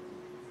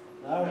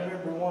 And I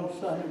remember one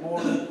Sunday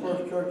morning, the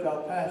first church I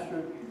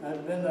pastored,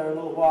 I'd been there a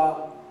little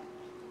while.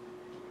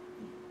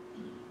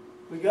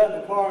 We got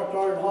in the car and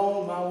started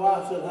home. My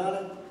wife said,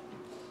 "Honey,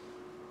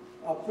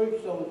 I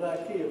preached on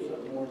Zacchaeus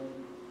that morning."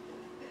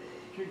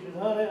 She said,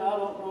 "Honey, I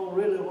don't know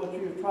really what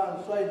you were trying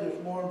to say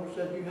this morning, but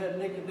said you had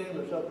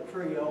Nicodemus up a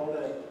tree all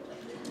day."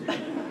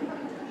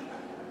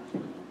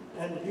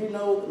 And you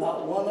know that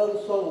not one other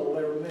soul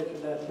ever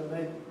mentioned that to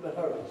me but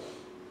her.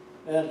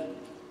 And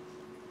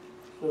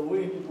so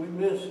we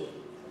miss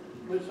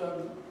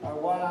our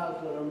wives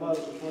and our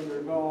mothers when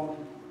they're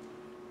gone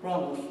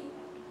from us.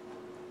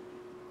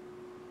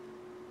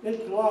 In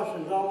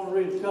Colossians, I want to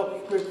read a couple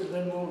of scriptures,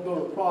 then we'll go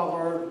to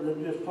Proverbs,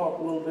 and then just talk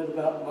a little bit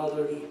about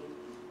mothers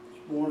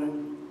this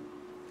morning.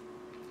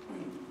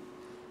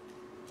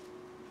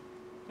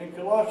 In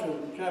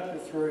Colossians chapter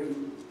 3,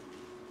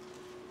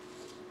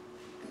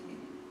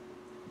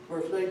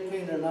 verse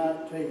 18 and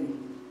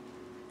 19.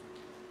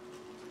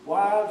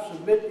 "Wives,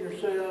 submit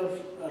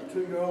yourselves unto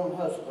your own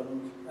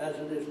husbands, as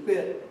it is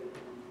fit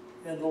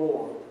in the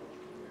Lord.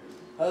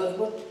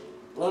 Husbands,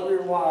 love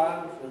your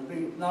wives, and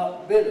be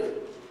not bitter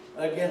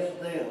against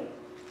them."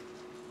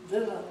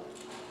 Then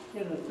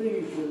in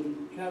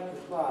Ephesians chapter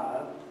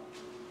 5,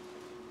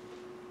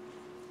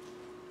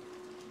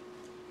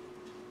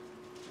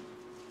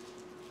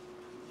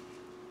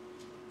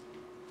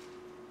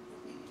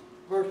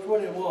 verse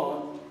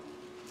 21,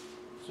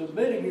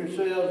 "Submitting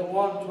yourselves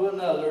one to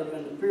another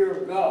in the fear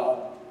of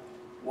God.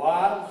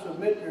 Wives,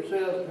 submit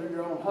yourselves to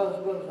your own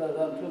husbands as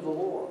unto the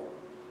Lord.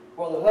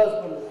 For the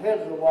husband is the head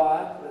of the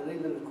wife, and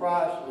even as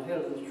Christ is the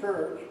head of the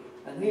church,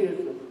 and he is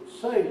the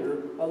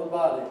Savior of the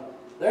body.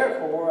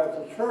 Therefore,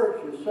 as the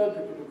church is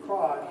subject to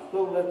Christ,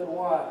 so let the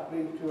wife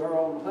be to her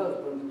own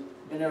husband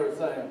in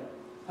everything.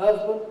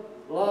 Husband,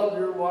 love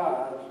your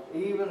wives,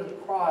 even as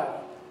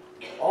Christ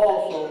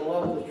also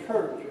loved the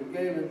church and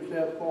gave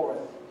himself for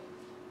it."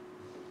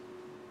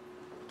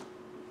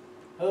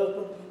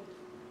 Husbands,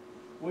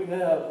 we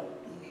have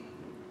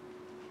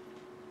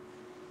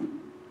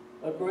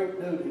a great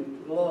duty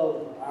to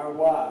love our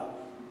wives,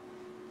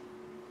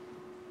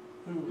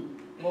 who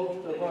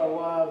most of our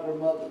wives are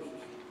mothers.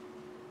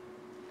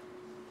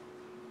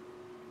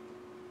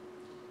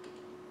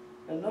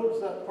 And notice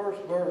that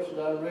first verse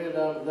that I read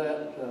out of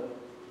that,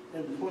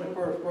 in the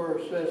 21st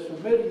verse, says,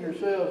 "Submitting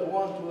yourselves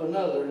one to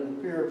another in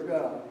the fear of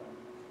God."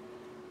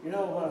 You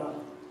know, when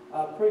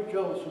I preach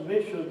on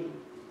submission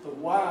of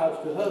wives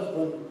to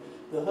husbands,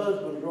 the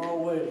husbands are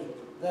always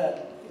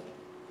that.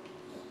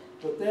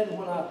 But then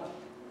when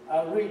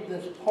I read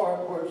this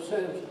part where it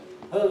says,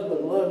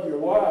 "Husband, love your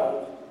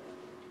wives,"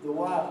 the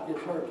wife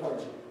gets her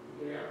turn.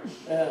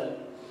 Yeah.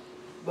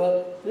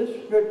 But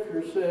this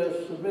scripture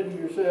says, "Submitting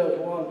yourselves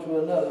one to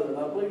another," and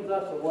I believe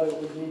that's the way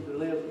we need to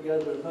live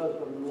together as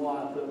husband and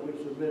wife, that we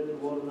submit to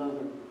one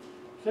another.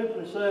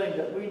 Simply saying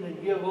that we need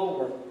to give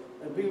over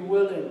and be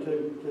willing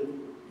to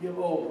give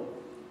over.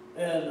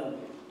 And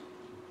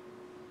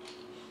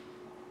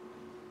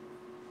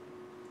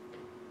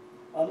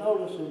I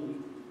notice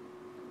in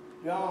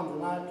John, the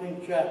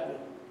 19th chapter,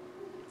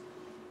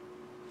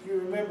 if you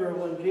remember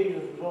when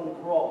Jesus was on the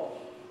cross,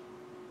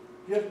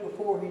 just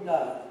before he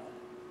died,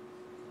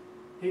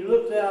 he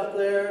looked out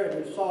there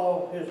and he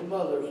saw his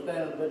mother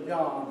standing by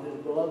John,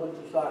 his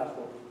beloved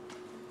disciple.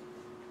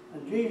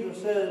 And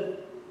Jesus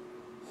said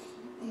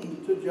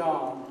to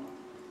John,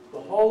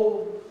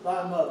 "Behold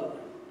thy mother."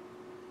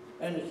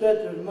 And he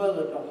said to his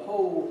mother,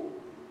 "Behold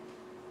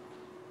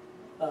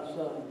thy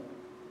son."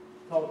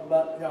 Talked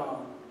about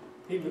John.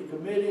 He was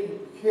committing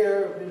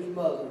care of his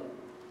mother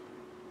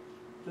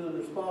to the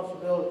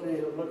responsibility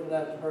of looking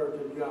after her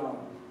to John.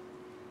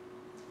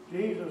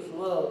 Jesus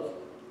loved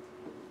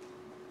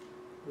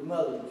the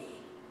mothers.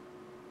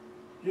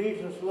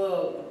 Jesus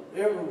loved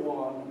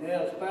everyone. He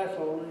had a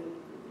special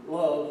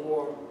love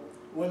for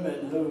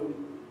women who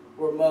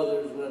were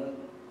mothers,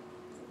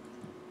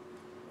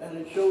 and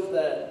it showed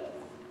that.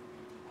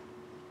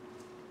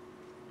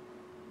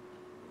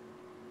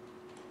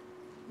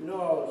 You know,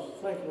 I was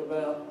thinking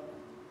about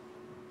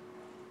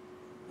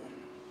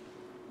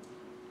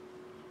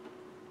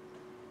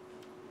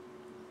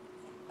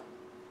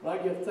When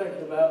I get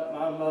thinking about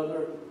my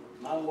mother,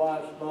 my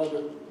wife's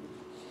mother,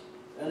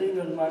 and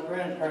even my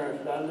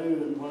grandparents that I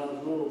knew when I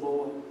was a little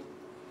boy,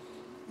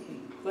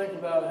 think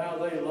about how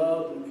they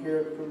loved and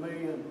cared for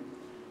me, and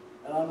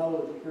I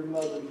know that your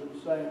mother's the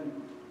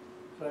same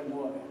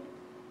way.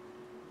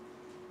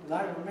 And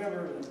I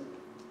remember that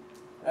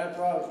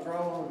after I was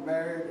grown and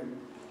married and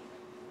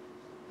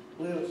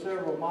lived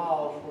several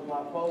miles from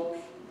my folks,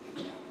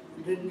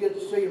 didn't get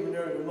to see them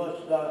nearly as much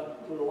as I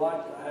would have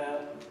liked to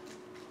have.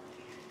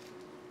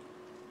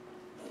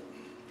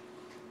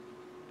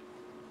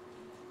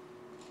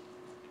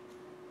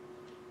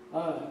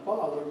 My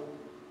father,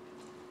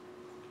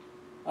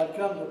 I'd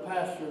come to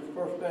pastor at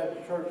First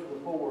Baptist Church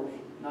before,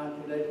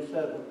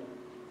 1987.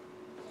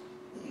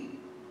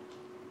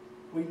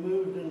 We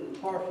moved into the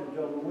parsonage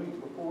on the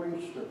week before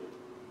Easter.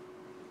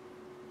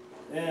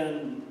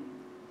 And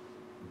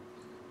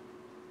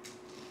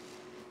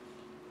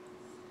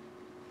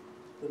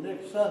the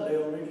next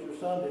Sunday, on Easter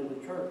Sunday,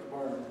 the church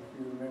burned, if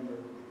you remember.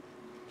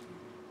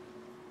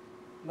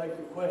 Make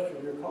you question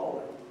your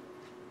calling.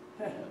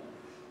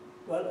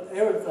 But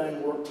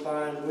everything worked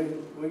fine.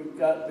 We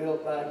got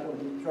built back on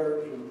the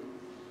church, and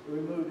we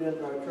moved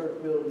into our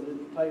church building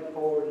and paid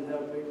for it and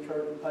had a big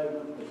church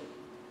payment,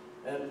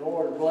 and the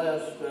Lord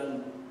blessed.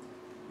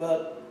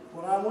 But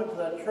when I went to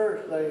that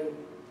church,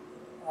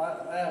 I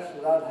asked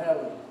that I'd have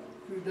a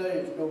few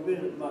days to go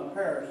visit my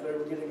parents. They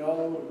were getting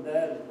old, and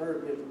Dad and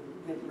Bert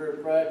getting very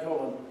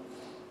fragile,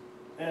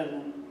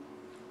 and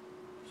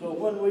so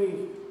when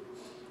we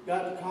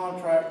got the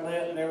contract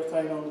let and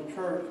everything on the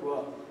church,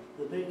 well,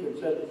 the deacon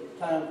said it's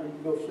time for you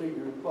to go see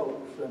your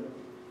folks,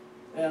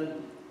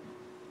 and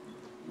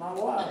my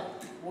wife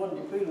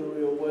wasn't feeling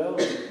real well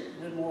and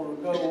didn't want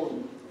to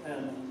go,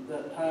 and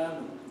that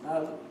time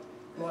I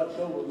got to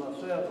go with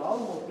myself. I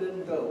almost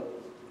didn't go.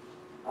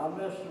 I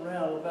messed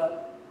around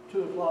about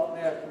 2 o'clock in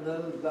the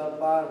afternoon, about a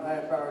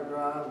 5.5-hour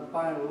drive, and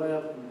finally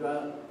left and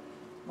drive.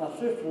 My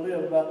sister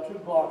lived about 2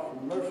 blocks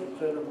from the nursing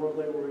center where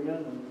they were in,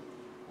 and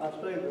I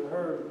stayed with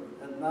her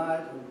at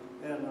night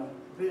and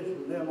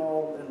visited them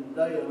all in the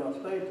day, and I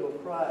stayed till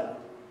Friday.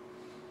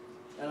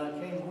 And I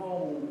came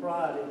home on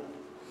Friday.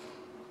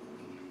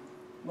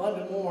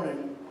 Monday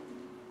morning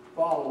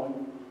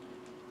following,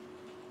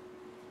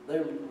 they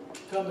were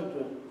coming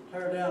to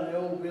tear down the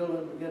old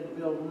building, begin to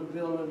build a new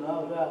building, and I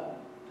was out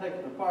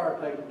taking the fire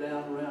tape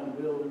down around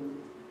the building,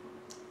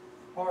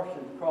 parsonage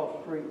across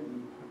the street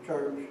from the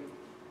church.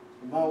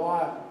 And my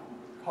wife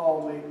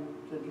called me and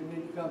said, "You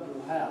need to come to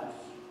the house,"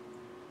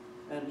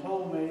 and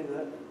told me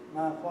that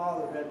my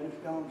father had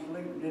just gone to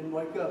sleep and didn't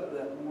wake up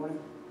that morning.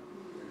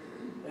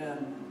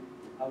 And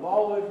I've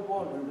always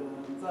wondered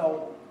and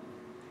felt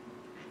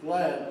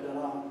glad that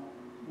I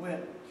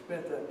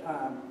spent that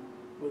time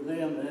with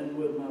them and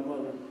with my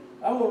mother.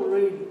 I want to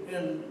read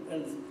in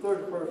the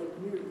 31st,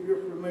 you're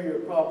familiar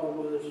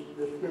probably with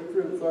this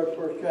scripture, the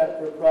 31st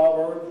chapter of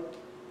Proverbs.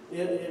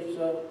 It's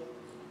the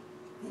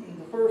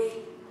first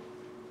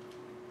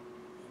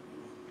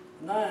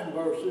 9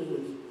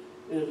 verses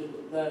is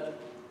that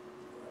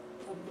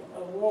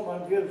a woman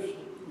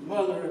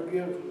mother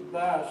gives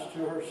advice to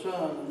her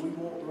son, and we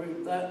won't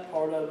read that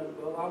part of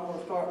it, but I want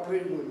to start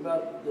reading with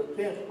about the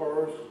 10th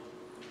verse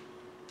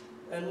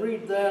and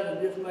read that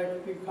and just make a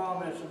few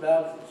comments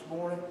about it this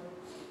morning.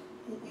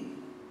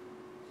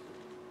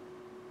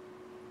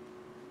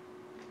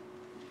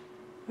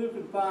 Who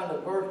can find a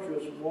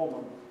virtuous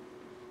woman?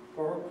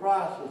 For her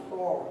price is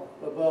far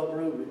above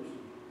rubies.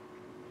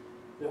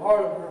 The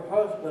heart of her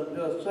husband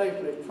doth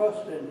safely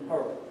trust in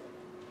her,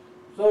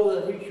 so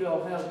that he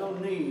shall have no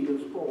need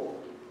of spoil.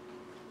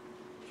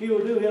 She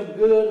will do him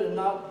good and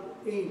not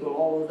evil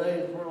all the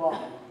days of her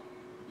life.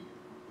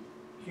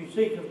 She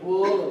seeketh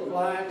wool and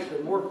flax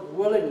and worketh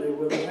willingly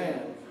with her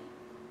hands.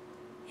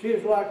 She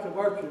is like the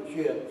merchant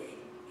ships.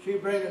 She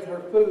bringeth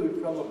her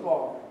food from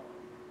afar.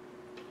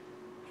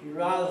 She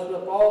riseth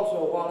up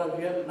also while it is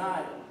yet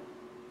night,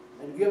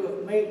 and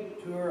giveth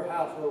meat to her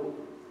household,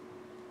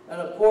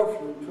 and a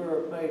portion to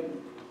her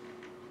maiden.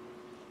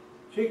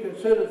 She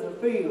considereth the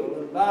field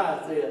and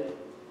buyeth it.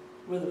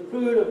 With the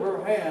fruit of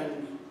her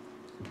hands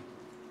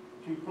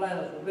she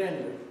planteth a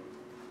vineyard.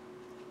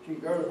 She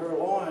girdeth her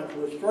loins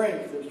with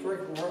strength and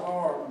strengtheneth her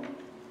arm.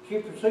 She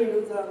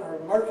perceiveth that her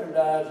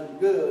merchandise is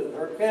good.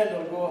 Her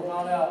candle goeth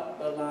not out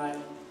by night.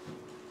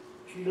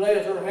 She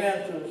layeth her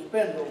hands to the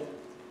spindle,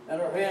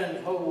 and her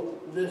hands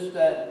hold this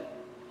staff.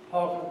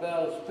 Talking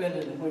about a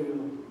spinning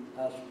wheel,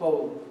 I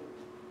suppose.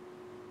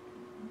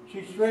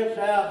 She stretched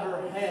out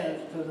her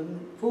hands to the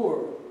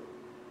poor.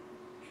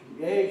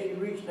 She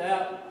reached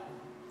out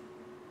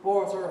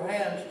forth her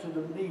hands to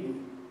the needy.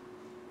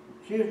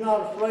 She is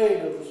not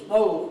afraid of the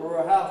snow for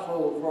her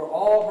household, for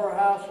all her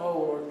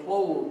household are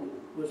clothed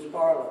with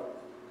scarlet.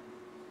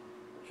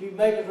 She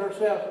maketh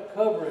herself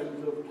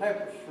coverings of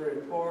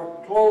tapestry, for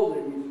her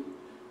clothing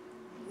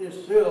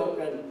is silk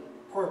and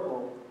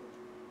purple.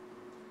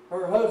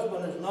 Her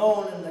husband is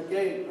known in the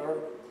gate, or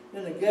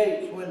in the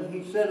gates, when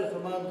he sitteth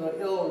among the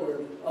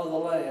elders of the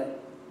land.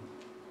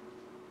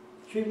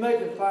 She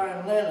maketh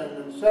fine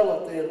linen, and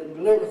selleth it, and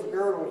delivereth the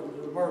girdles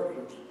unto the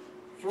merchants.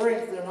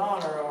 Strength and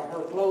honor are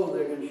her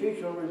clothing, and she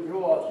shall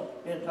rejoice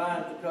in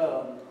time to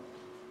come.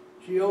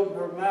 She opened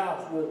her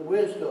mouth with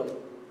wisdom,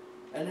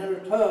 and in her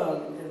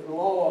tongue is the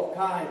law of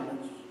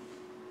kindness.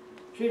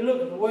 She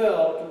looketh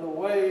well to the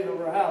way of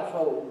her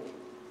household,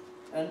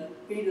 and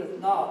eateth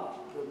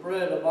not the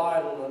bread of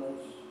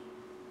idleness.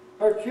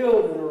 Her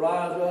children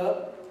rise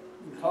up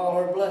and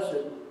call her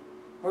blessed.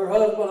 Her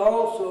husband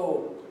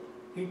also,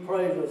 he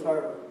praiseth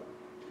her.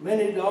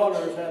 Many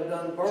daughters have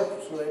done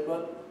virtuously,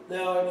 but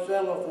thou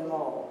excellest them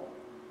all.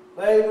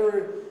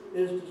 Favor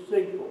is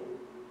deceitful,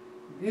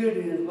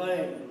 beauty is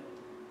vain,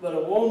 but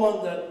a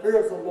woman that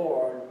feareth the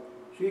Lord,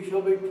 she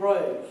shall be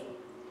praised.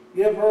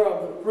 Give her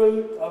of the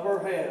fruit of her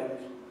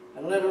hands,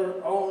 and let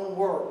her own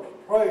works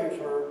praise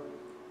her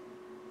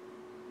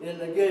in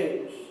the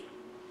gates.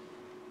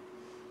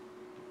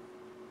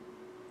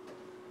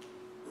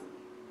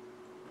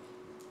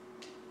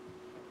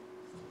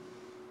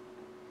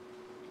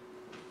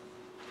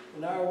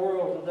 In our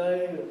world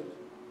today,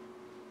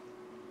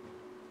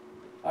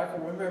 I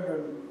can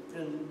remember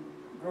in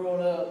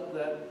growing up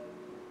that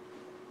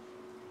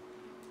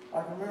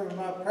I can remember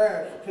my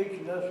parents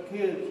teaching us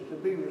kids to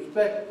be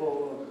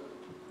respectful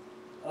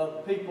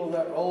of people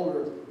that are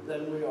older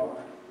than we are.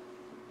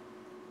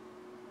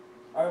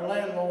 Our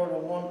landlord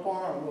on one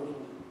farm was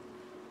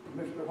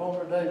Mr.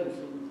 Homer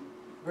Davidson,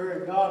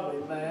 very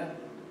godly man.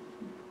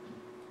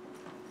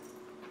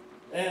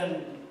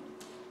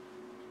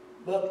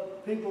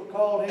 But people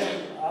called him,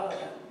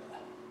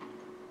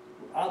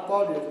 I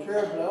thought he was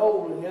terribly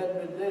old, and he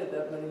hadn't been dead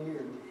that many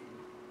years.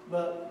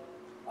 But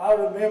I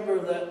remember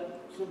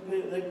that some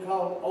people, they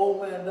called him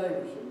Old Man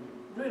Davidson.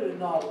 Really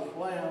not a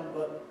slam,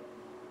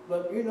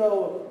 but you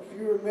know, if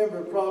you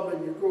remember probably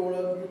when you're growing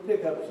up, you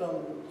pick up some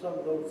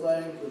of those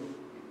things. And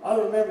I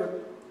remember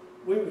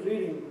we was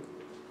eating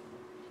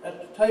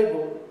at the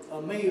table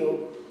a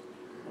meal,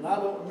 and I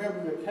don't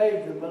remember the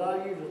occasion, but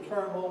I used the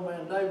term Old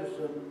Man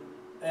Davidson,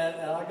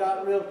 and I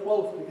got real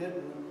close to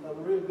getting a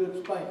real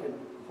good spanking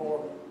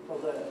for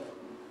that.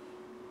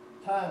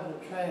 Times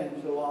have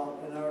changed a lot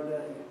in our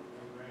day.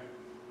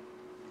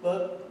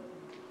 But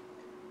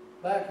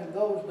back in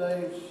those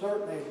days,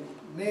 certainly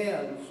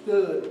men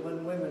stood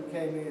when women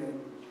came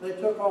in. They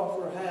took off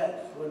their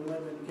hats when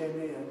women came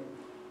in.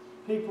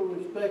 People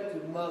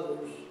respected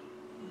mothers.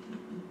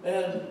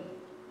 And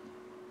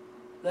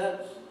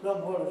that's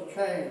somewhat has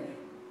changed.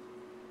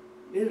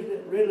 Isn't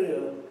it really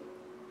an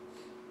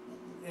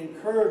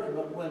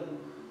encouragement when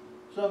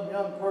some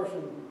young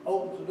person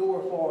opens the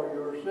door for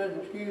you or says,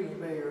 excuse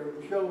me, or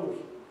shows?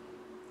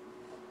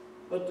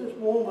 But this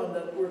woman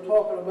that we're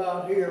talking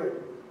about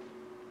here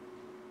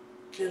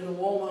is a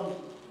woman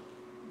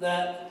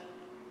that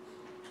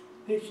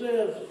he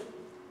says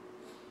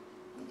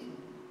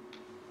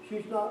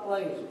she's not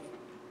lazy.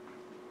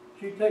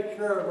 She takes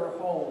care of her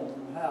home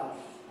and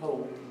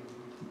household.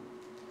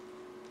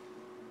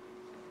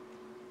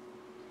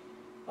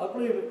 I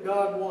believe that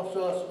God wants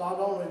us, not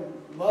only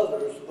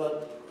mothers,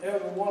 but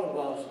every one of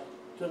us,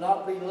 to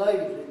not be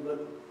lazy,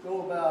 but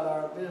go about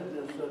our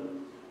business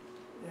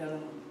in a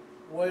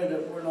way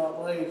that we're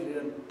not lazy,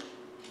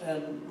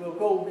 and we'll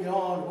go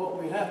beyond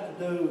what we have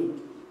to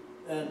do,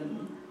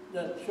 and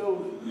that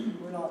shows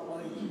we're not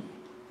lazy.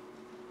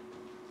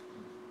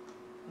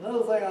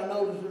 Another thing I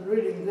noticed in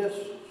reading this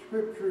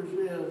scriptures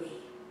is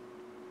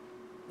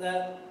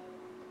that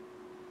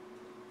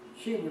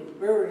she was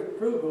very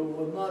frugal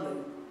with money.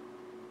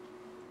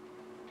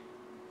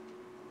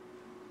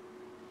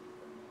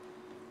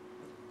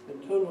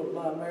 And Tula,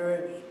 my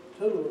marriage,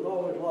 Tula was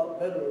always a lot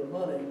better with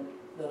money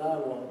than I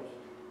was.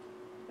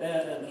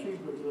 And she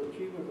was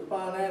a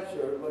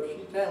financier, but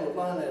she handled the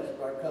finance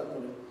of our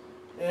company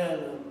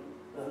and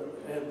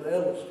the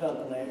Ellis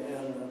company.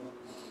 And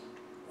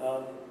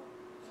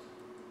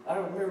I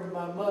remember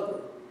my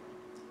mother.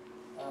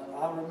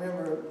 I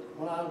remember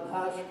when I was in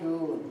high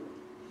school, and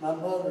my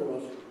mother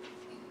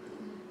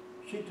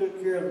she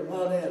took care of the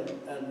money,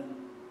 and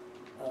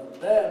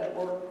Dad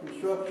worked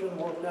construction,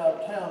 worked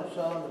out of town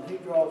some, and he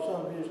drawed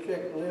some of his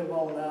check to live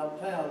on out of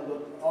town,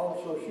 but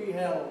also she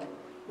handled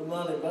the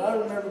money. But I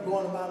remember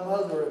going to my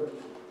mother,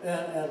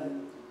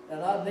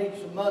 and I need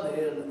some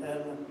money,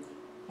 and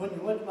when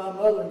you went to my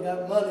mother and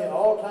got money,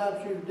 all the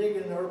time she was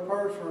digging in her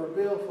purse or her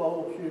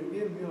billfold, she was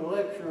giving you a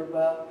lecture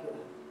about,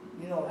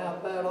 how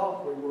bad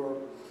off we were.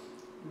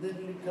 And then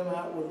she'd come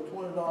out with a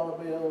 $20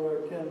 bill or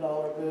a $10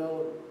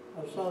 bill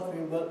or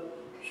something, but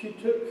she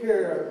took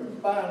care of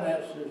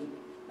finances.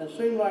 And it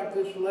seemed like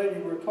this lady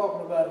we're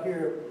talking about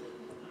here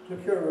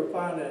took care of her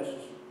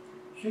finances.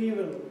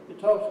 It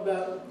talks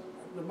about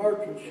the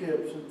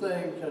merchantships and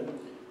things, and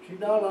she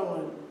not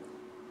only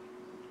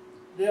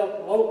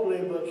dealt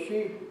locally, but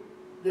she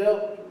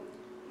dealt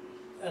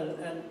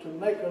and to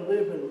make a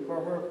living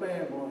for her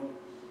family.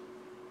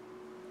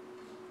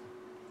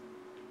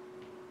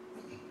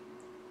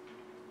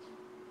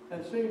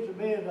 And it seems to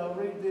me as I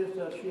read this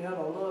that she had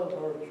a love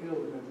for her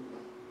children.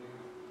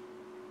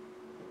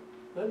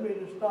 Let me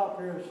just stop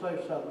here and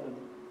say something.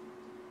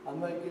 I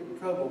may get in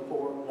trouble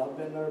for it, but I've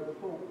been there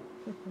before.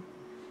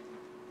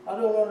 I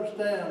don't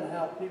understand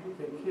how people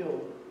can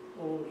kill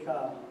a little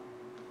child.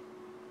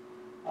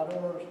 I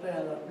don't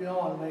understand. That's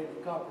beyond me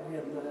to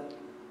comprehend that.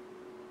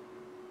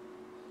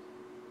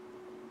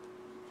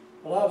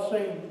 But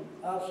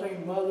I've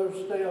seen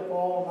mothers stay up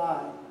all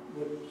night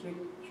with sick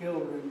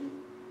children,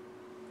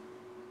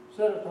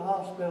 sit at the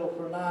hospital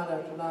for night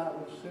after night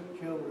with sick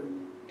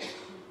children.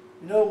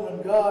 You know,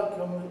 when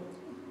God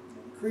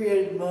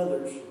created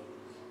mothers,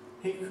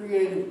 He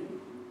created,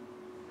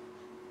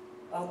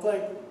 I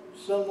think,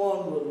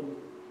 someone with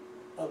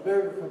a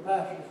bigger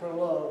compassion for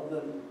love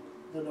than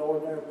an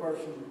ordinary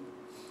person.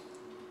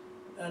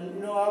 And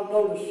you know, I've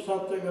noticed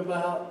something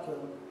about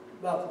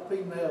the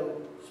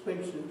female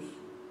species,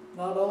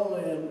 not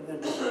only in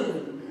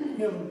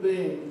human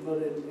beings, but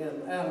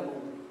in animals.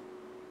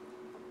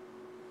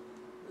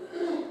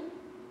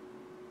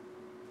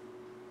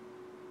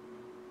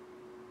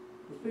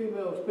 The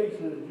female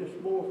species is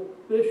just more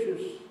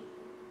vicious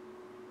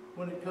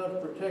when it comes to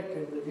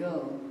protecting the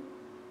young.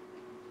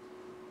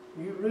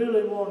 You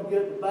really want to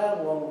get the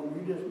battle on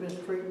them, you just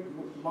mistreat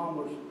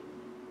mama's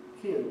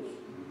kids.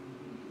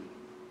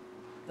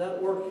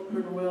 That works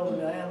pretty well in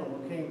the animal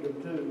kingdom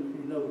too,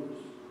 if you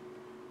notice.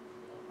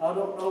 I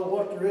don't know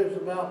what there is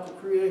about the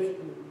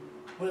creation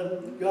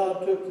when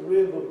God took the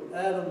rib of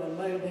Adam and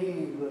made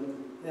Eve,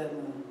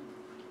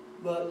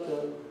 but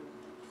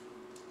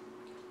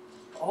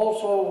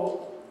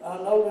also I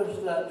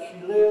noticed that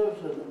she lives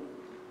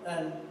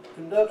and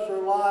conducts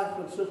her life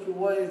in such a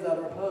way that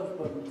her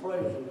husband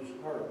praises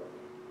her.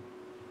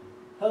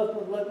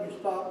 Husband, let me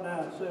stop now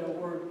and say a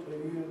word to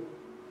you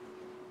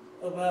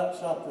about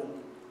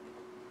something.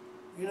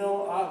 You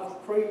know,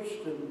 I've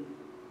preached and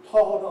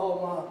taught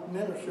all my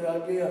ministry, I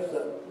guess,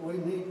 that we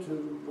need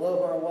to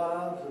love our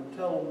wives and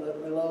tell them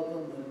that we love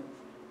them.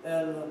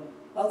 And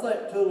I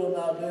think Tula and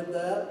I did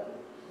that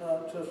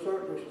to a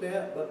certain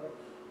extent, but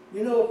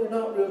you know, if you're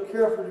not real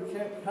careful, you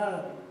can't kind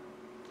of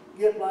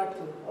get like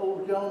the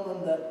old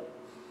gentleman that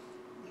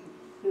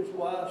his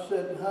wife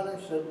said, honey,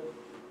 said,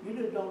 you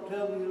just don't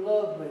tell me you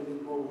love me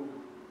anymore.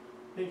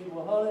 He said,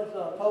 well, honey,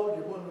 so I told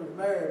you when we were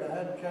married, I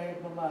hadn't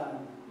changed my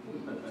mind.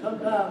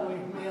 Sometimes we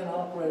men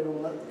operate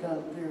on that kind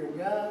of theory.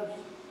 Guys,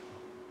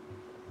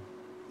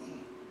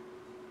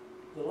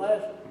 the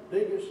last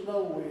biggest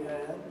snow we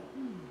had,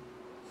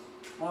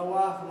 my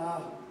wife and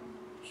I,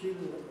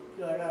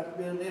 I got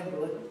to be an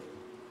invalid.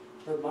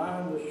 Her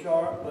mind was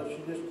sharp, but she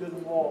just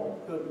couldn't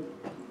walk, couldn't.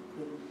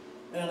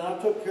 And I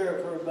took care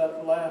of her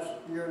about the last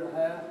year and a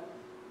half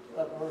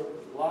of her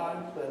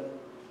life,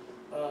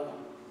 and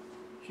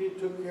she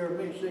took care of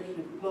me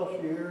 60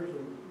 plus years,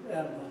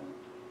 and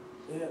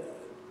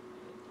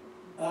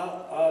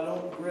I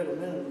don't regret a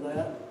minute of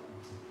that.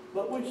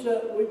 But we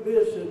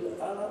visited,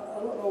 I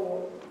don't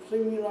know,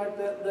 seemed like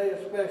that day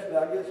especially,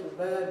 I guess the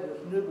bad was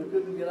knew we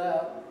couldn't get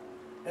out,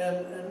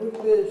 and we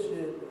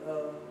visited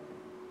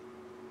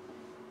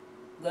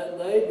that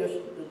day, just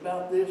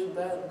about this and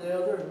that and the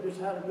other, and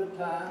just had a good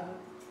time.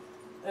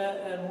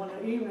 And when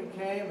the evening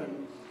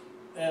came,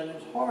 and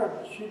it's hard,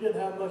 she didn't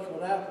have much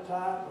of an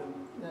appetite,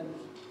 and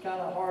it's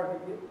kind of hard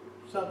to get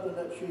something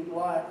that she'd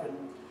like.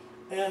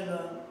 And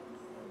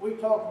we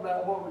talked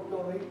about what we were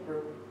going to eat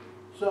for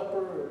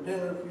supper or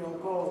dinner, if you want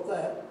to call it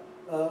that.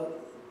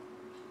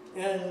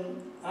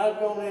 And I'd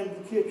gone into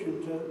the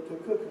kitchen to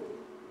cook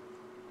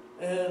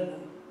it.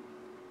 And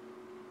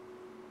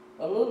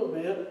a little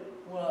bit,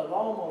 when I was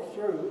almost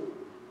through,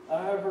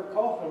 I heard her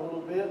coughing a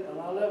little bit, and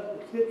I left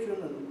the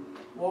kitchen and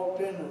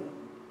walked in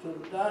to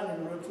the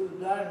dining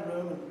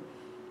room, and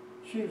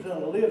she was in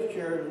a lift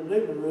chair in the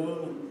living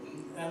room,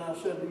 and I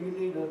said, do you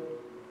need a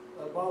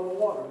bottle of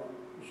water?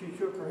 And she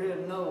shook her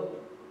head no.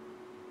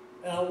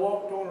 And I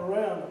walked on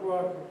around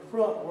right in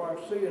front where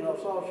I see, and I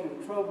saw she was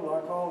in trouble.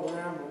 I called the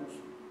ambulance.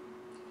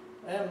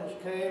 The ambulance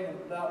came in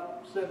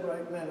about 7 or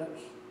 8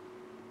 minutes,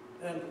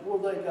 and before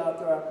they got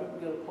there, I couldn't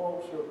get a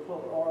pulse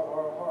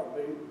or a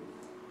heartbeat.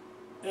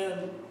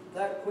 And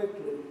that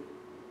quickly,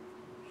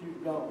 she was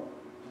gone.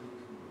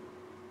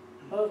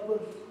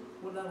 Husbands,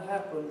 when that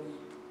happens,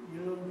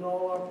 you lose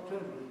all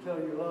opportunity to tell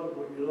your love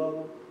when you love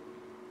them.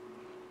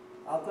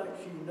 I think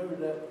she knew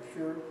that for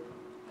sure.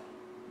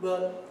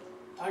 But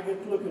I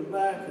get looking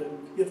back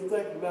and get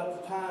thinking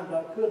about the times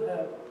I could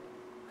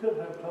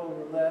have told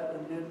her that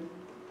and didn't.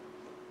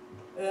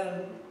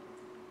 And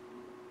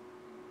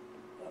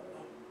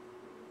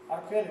I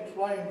can't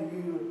explain to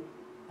you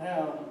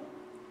how,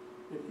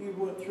 if you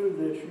went through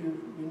this,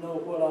 you know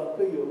what I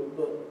feel,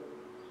 but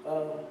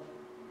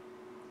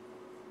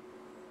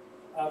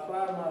I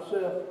find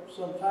myself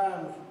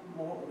sometimes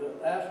wanting to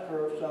ask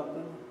her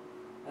something,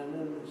 and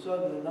then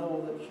suddenly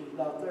know that she's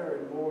not there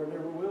anymore, and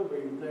never will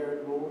be there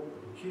anymore.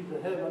 She's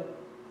in heaven,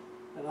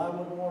 and I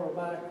wouldn't want her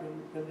back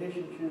in the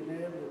condition she was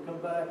in to come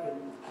back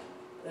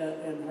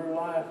in her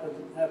life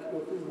and have to go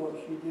through what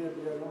she did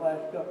in the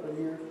last couple of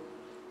years.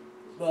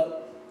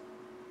 But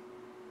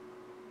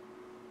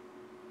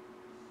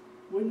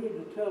we need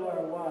to tell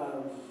our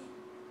wives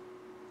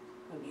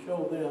and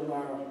show them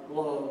our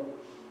love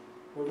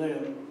for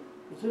them.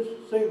 It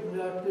just seems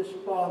like this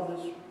father,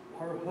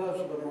 her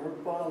husband or her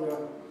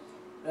father,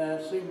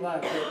 it seemed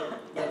like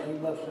that he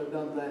must have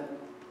done that.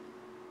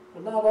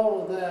 But not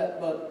all of that,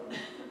 but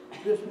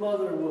this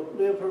mother will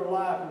live her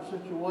life in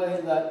such a way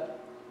that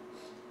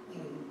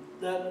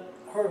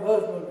her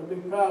husband can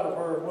be proud of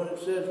her when it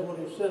says,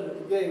 when he sat at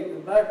the gate.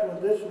 And back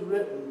when this was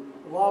written,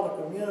 a lot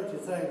of community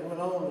things went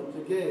on at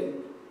the gate.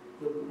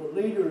 The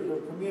leaders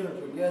of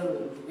community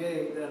gathered at the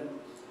gate,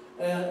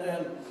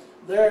 and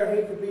there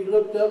he could be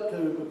looked up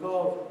to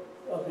because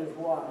of his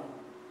wife.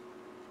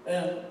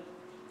 And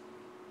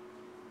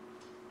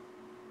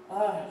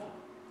I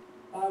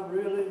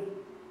really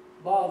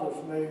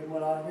bothers me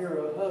when I hear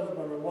a husband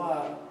or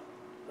wife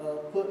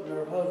putting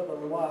their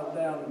husband or wife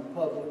down in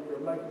public or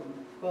making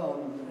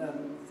fun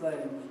and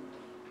things.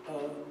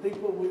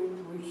 People,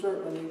 we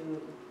certainly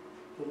need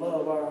to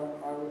love our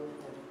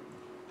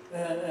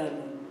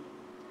and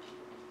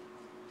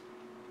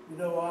you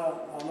know,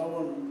 I know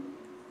when,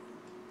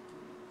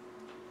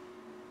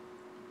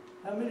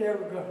 how many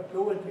ever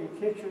go into your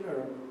kitchen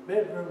or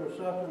bedroom or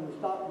something and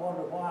stop and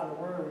wonder why in the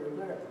world you're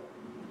there?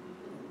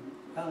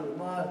 Kind of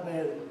reminds me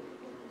of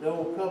the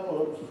old couple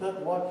that was sitting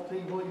and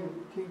watching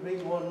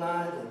TV one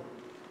night,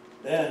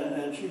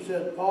 and she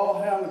said,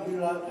 Paul, how would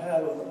you like to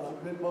have a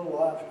good bowl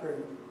of ice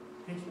cream?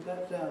 He said,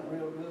 that sounds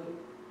real good.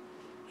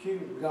 She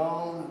was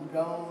gone and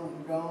gone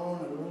and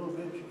gone, and a little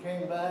bit she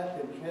came back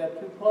and she had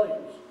 2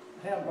 plates,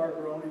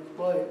 hamburger on each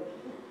plate.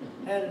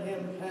 Handed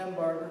him his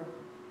hamburger.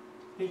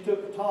 He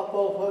took the top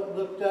off it,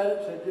 looked at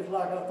it, said, just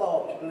like I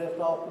thought, she left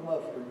off the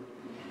mustard.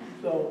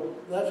 So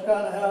that's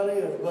kind of how it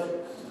is.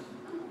 But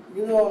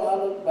you know, and I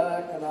look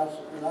back and I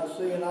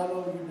see, and I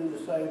know you do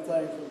the same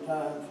thing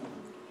sometimes.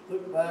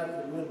 Look back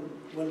and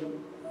when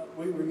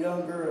we were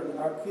younger and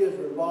our kids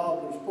were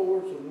involved in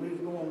sports and we was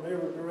going in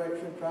every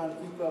direction trying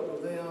to keep up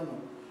with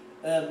them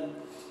and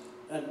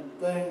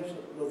things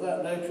of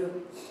that nature.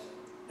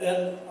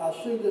 And I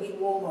see this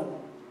woman,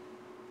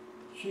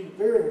 she's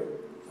very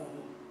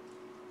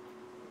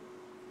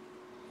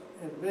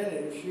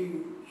inventive.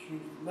 She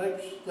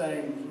makes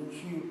things and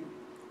she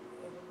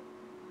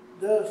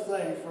does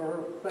things for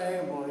her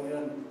family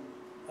and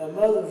a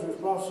mother's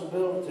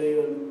responsibility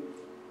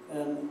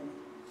and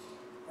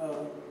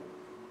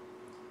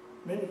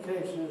many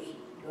cases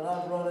that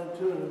I've run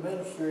into in the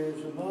ministry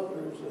is a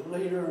mother is a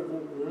leader,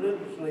 the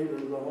religious leader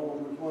of the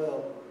home as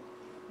well.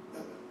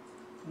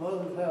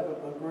 Mothers have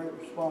a great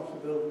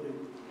responsibility.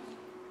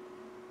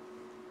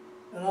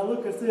 And I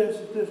look at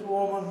this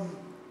woman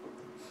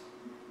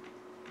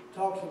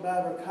talks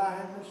about her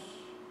kindness.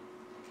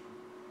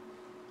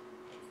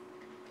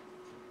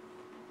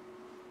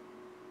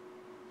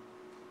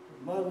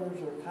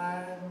 Mothers are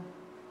kind.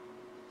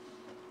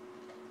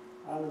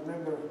 I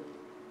remember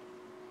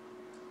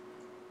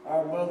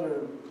our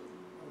mother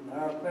and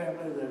our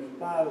family, there's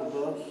 5 of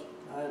us.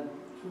 I had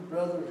 2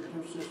 brothers,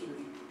 2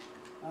 sisters.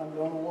 I'm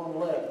the only one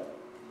left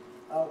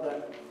out of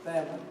that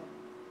family.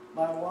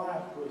 My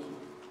wife was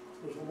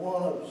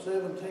one of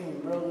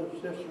 17 brothers,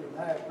 sisters, and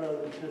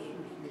half-brothers and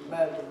sisters. You can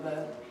imagine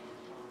that.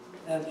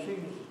 And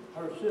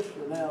her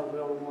sister now is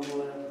the only one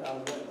left out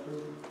of that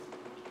group.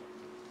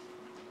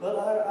 But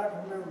I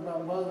can remember my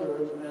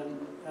mother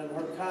and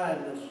her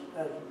kindness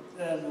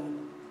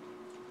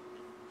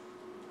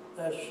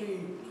as she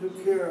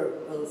took care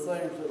of the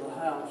things of the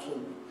house.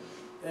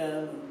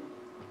 And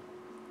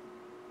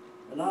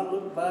I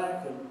look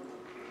back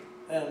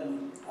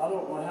and I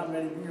don't know how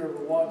many of you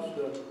ever watched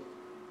the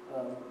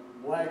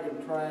Wagon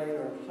Train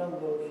or some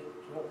of those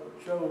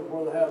shows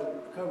where they have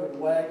covered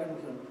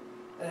wagons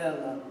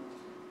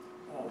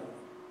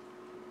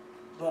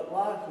but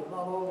life has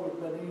not always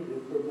been easy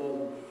for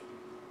mothers.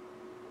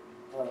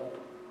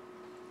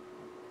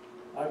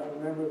 I can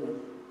remember that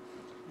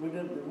we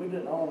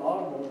didn't own an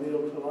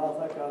automobile until I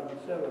think I was in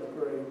 7th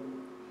grade,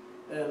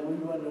 and we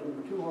went in a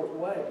 2-horse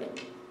wagon,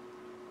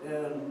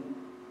 and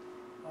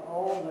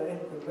all the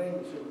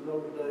inconveniences of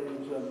those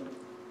days.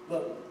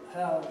 But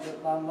how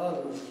that my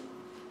mother,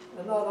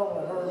 and not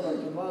only her,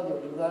 but the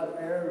mothers of that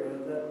area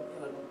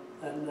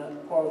and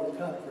that part of the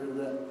country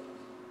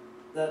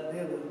that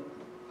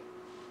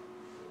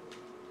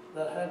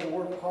had to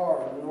work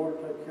hard in order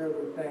to take care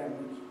of their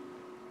families.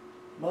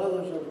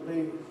 Mothers are to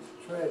be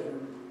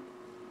treasured,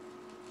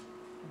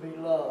 to be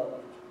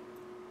loved,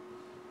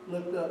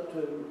 looked up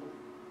to.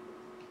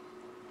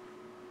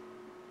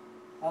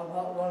 I've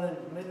not run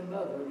into many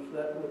mothers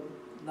that would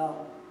not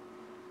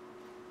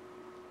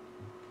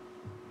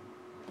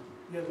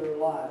give their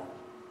life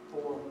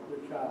for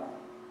their child.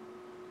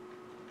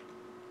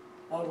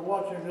 I was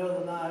watching the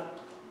other night,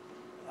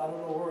 I don't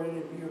know where any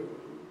of you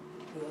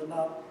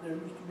there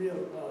used to be a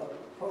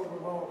program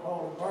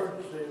called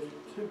Emergencies.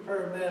 2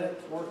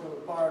 paramedics working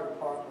with the fire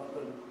department,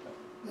 and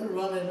they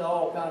run into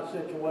all kinds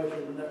of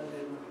situations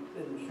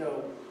in the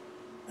show.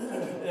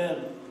 And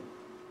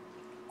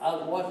I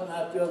was watching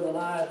that the other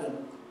night,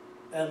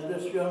 and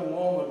this young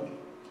woman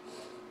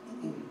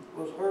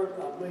was hurt,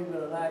 I believe, in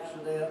an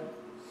accident,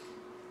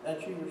 and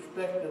she was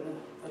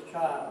expecting a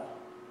child.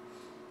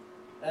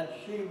 And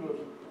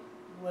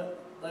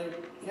they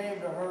came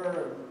to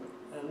her,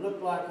 and it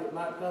looked like it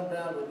might come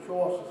down to the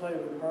choice of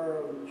saving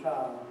her or the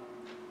child.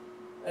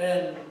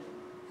 And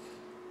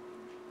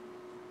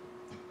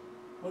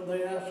when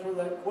they asked her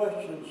that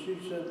question, she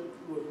said,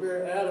 was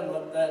very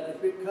adamant that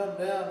if it come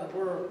down to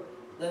her,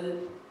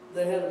 then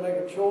they had to make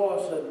a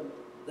choice and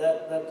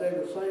that they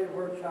would save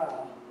her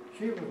child.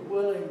 She was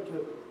willing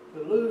to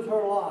lose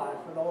her life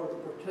in order to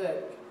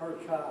protect her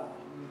child.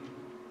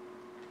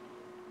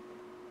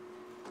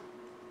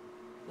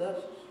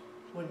 That's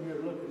when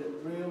you're looking at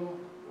real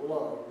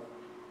love.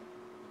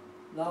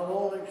 Not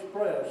only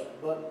expressed,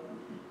 but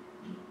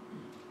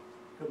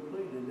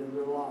completed in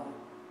their life.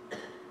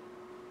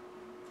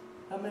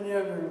 How many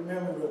of you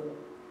remember the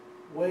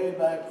way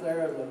back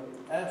there, the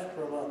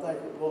aspirin, I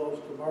think it was,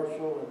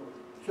 commercial, and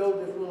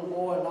showed this little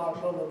boy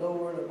knocked on the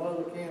door, and the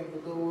mother came to the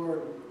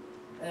door,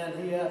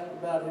 and he asked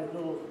about his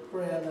little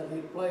friend that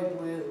he played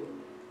with.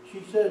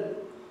 She said,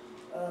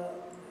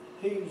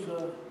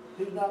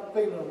 he's not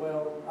feeling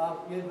well.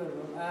 I've given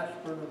him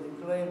aspirin, and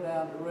he's laying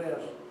down to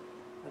rest.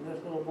 And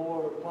this little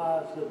boy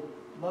replied, said,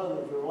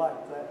 mothers are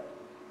like that.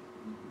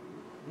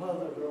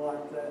 Mothers are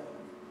like that.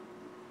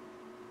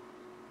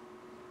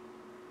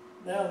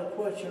 Now the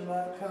question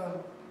might come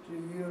to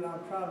you, and I'm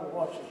trying to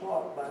watch the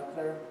clock back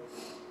there.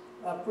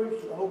 I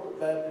preached at Hope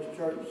Baptist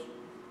Church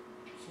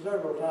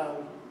several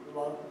times a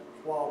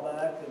while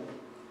back,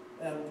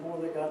 and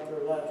before they got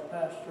their last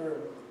pastor,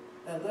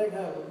 and they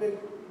have a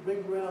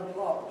big round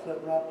clock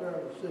sitting right there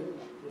in the seat,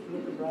 just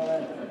looking right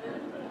at you.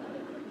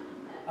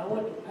 I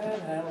went to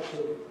Panhandle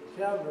to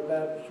Calvary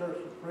Baptist Church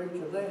to preach,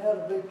 and they had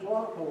a big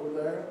clock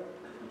over there,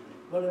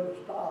 but it was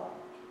stopped.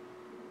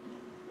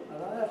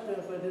 And I asked them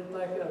if they didn't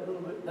think that was a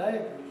little bit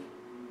dangerous.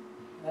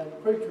 And the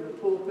preacher in the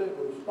pulpit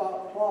was a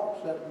stopped clock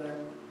sitting there.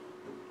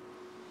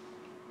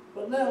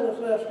 But now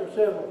let's ask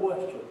ourselves a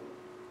question.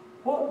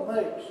 What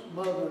makes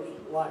mothers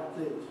like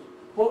this?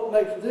 What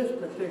makes this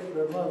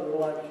particular mother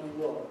like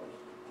she was?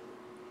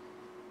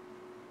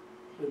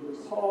 Is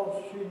it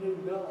because she knew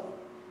God?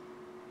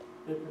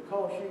 Is it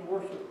because she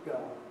worshiped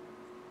God?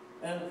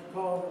 And it's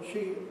because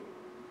she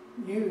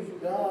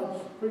used God's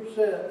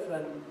precepts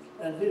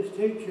and His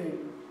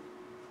teaching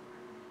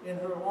in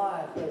her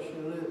life as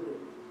she lived it?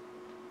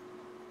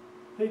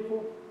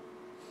 People,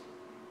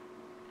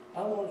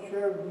 I want to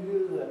share with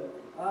you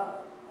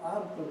that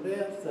I'm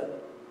convinced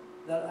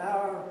that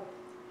our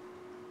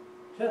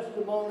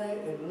testimony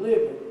in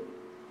living,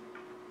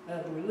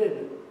 as we live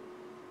it,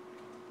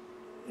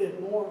 is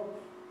more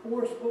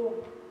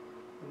forceful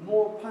and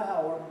more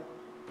power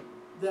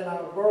than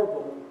our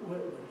verbal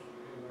witness.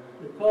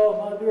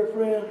 Because, my dear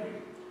friend,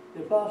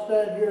 if I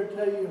stand here and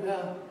tell you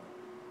how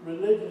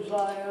religious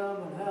I am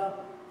and how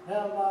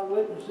my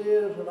witness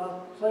is, and I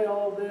say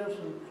all this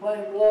and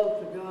claim love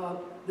to God,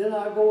 then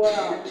I go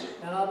out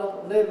and I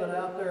don't live it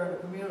out there in the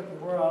community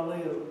where I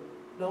live.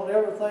 Don't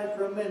ever think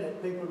for a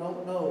minute people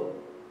don't know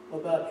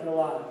about your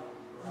life,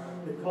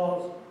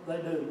 because they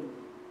do.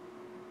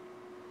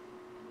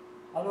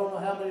 I don't know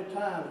how many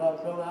times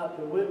I've gone out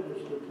to witness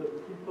to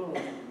people,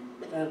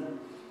 and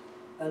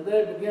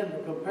they begin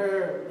to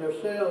compare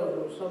themselves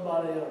with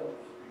somebody else.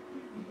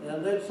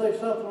 And they'd say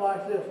something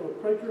like this, well,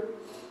 preacher,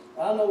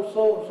 I know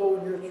so-and-so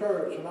in your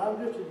church, and I'm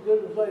just as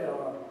good as they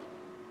are.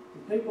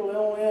 And people, the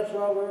only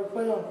answer I've ever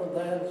found for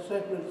that is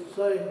simply to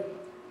say,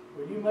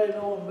 well, you may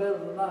know them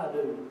better than I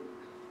do.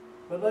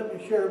 But let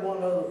me share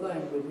one other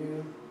thing with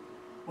you.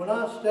 When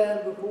I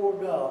stand before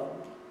God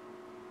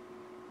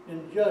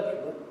in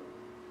judgment,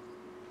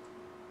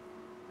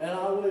 and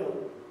I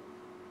will,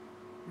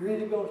 you're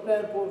either going to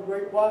stand before the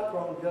great white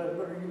throne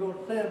judgment, or you're going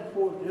to stand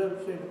before the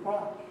judgment seat of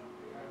Christ.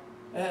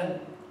 And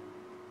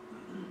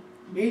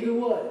either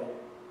way,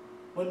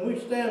 when we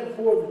stand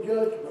before the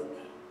judgment,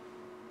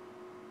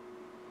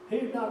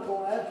 He's not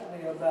going to ask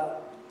me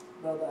about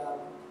Brother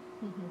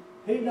Allen.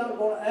 He's not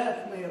going to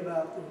ask me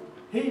about this.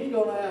 He's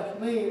going to ask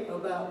me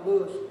about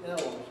Lewis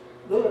Ellis.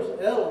 Lewis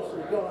Ellis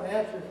is going to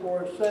answer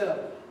for himself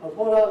of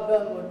what I've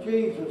done with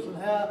Jesus and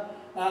how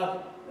I've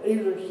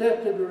either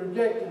accepted or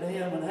rejected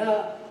Him, and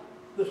how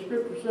the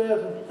Scripture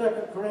says in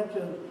 2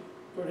 Corinthians,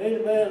 for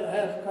any man that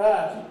has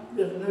Christ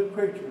is a new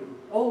creature.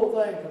 Old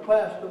things have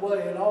passed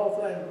away and all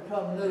things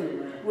become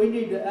new. We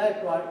need to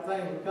act like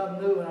things become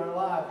new in our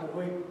life. If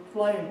we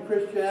claim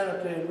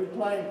Christianity and we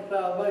claim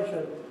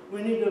salvation,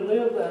 we need to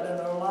live that in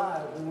our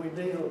lives when we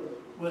deal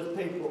with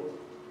people.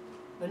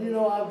 And you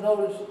know, I've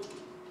noticed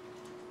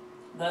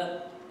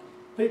that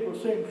people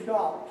seem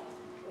shocked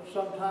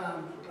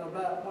sometimes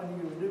about when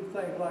you do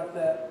things like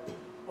that.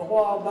 A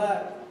while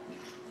back,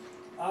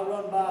 I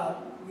run by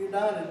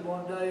United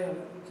one day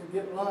to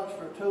get lunch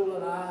for Tula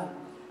and I.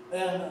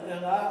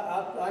 And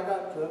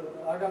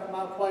I got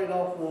my plate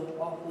off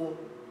the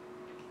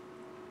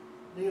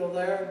deal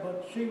there,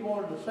 but she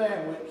wanted a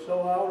sandwich, so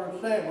I ordered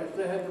a sandwich.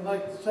 They had to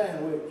make the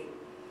sandwich.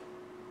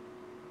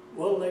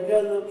 Well, they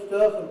gathered up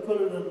stuff and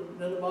put it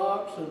in a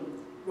box and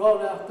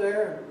brought it out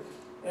there,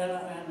 and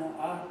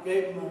I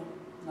gave them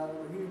a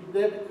huge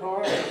debit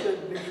card. They said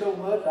it'd be so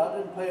much. I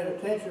didn't pay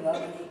attention. I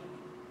just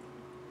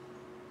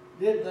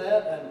did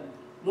that, and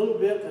a little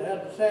bit they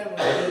had the sandwich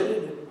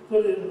ready.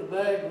 put it in the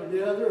bag with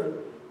the other, and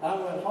I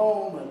went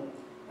home, and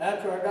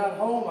after I got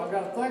home, I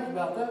got to think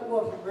about that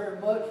wasn't very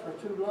much for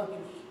 2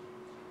 lunches.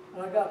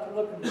 And I got to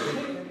look at the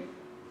ticket,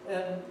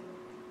 and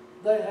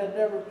they had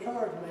never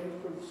charged me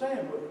for the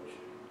sandwich.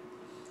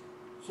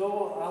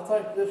 So I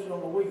think this is on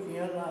the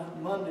weekend.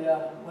 Monday I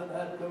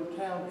had to go to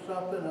town or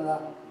something, and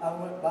I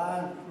went by,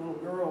 and this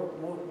little girl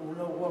wanted to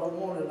know what I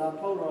wanted. And I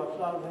told her I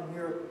saw it in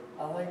here,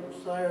 I think it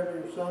was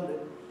Saturday or Sunday,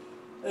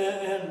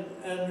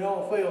 and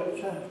y'all failed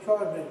to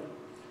charge me.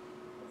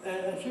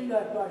 And she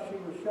acted like she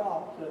was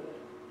shocked.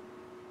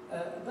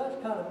 That's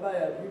kind of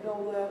bad. You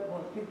know that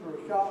when people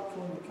are shocked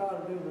when you try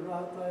to do the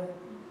right thing.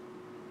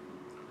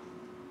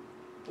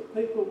 But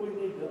people,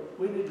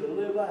 we need to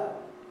live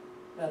out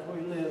as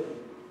we live.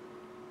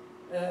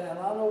 And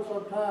I know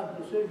sometimes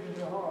decisions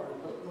are hard,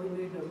 but we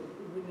need to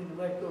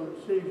make those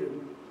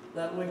decisions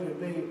that we can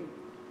be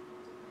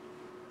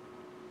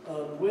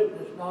a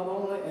witness not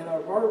only in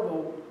our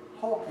verbal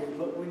talking,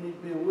 but we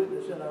need to be a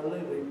witness in our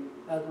living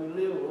as we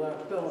live with our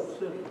fellow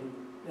citizens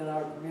in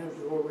our community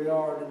where we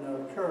are, in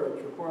our church,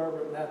 or wherever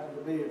it happens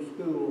to be, in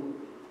school,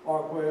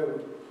 or wherever.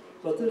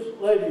 But this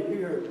lady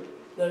here,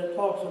 that it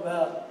talks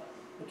about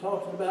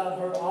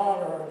her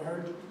honor and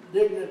her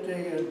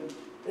dignity, and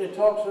it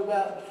talks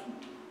about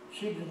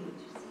she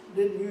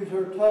didn't use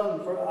her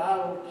tongue for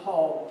idle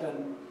talk,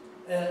 and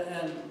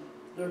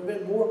there have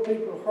been more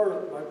people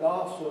hurt by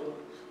gossip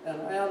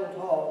and idle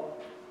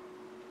talk.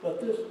 But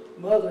this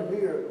mother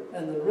here,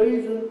 and the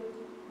reason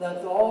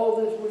that all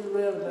this we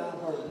read about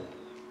her,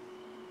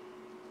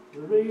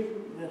 the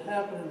reason it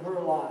happened in her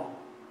life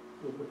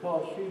was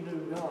because she knew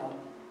God.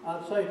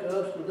 I'd say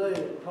to us today,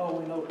 it's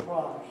because we know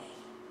Christ.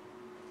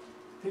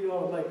 He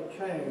ought to make a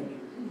change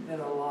in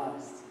our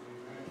lives.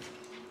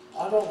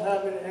 I don't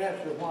have any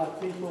answer why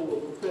people will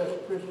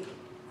profess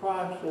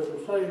Christ as a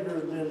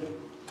Savior and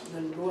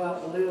then go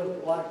out and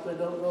live like they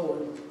don't know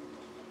Him.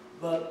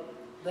 But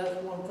that's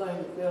one thing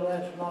that they'll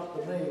answer not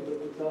to me,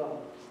 but to God.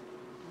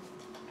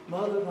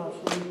 Mothers,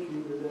 I salute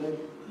you today.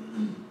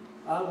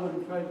 I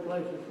wouldn't trade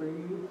places for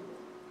you.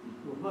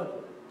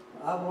 But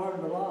I've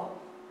learned a lot.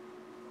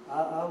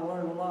 I've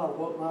learned a lot of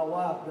what my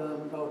wife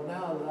done, because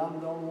now that I'm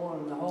the only one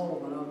in the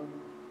home,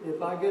 and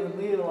if I get a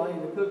meal, I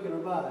either cook it or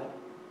buy it.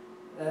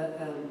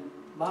 And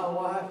my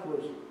wife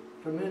was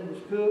a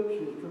tremendous cook. She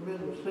was a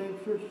tremendous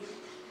seamstress.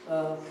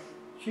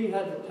 She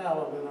had the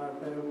talent in our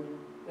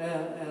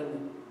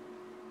family.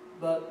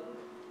 But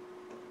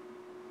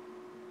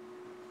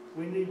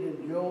we need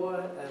to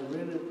enjoy and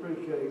really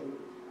appreciate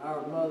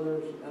our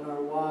mothers and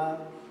our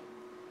wives.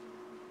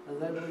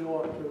 And then we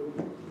ought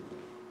to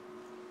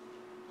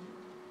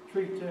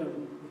treat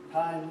them with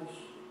kindness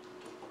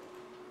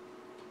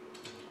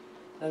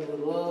and with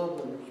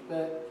love and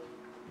respect.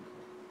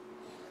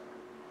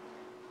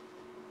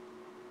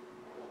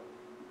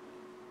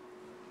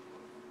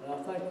 And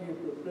I thank you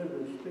for the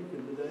privilege of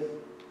speaking today,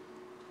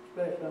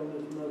 especially on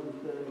this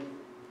Mother's Day.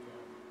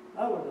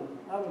 I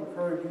would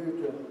encourage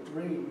you to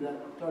read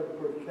that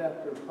 31st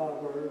chapter of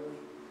Proverbs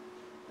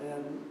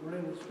and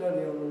really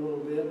study on it a little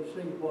bit and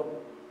see what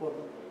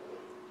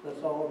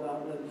that's all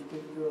about. Let it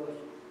speak to us.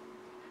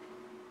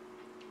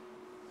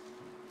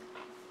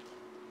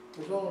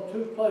 There's only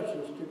 2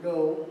 places to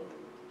go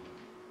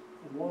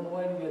and one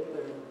way to get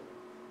there.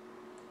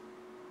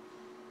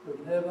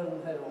 There's heaven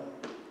and hell.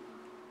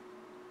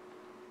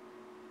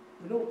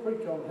 We don't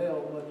preach on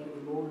hell much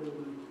anymore, do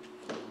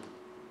we?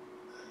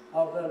 I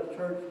was at a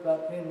church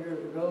about 10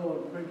 years ago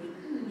and preached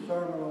a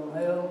sermon on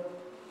hell,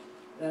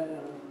 and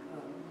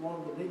one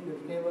of the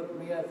deacons came up to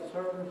me after the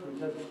service and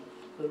said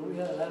we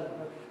hadn't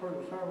heard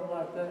a sermon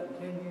like that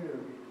in 10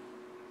 years.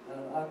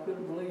 I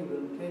couldn't believe it.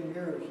 In 10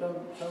 years, some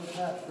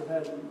pastor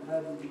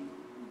hadn't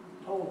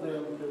told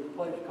them there's a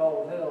place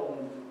called hell,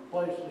 and a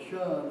place to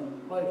shun,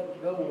 and a place to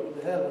go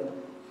is to heaven.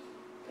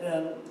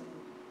 And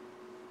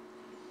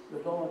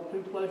there's only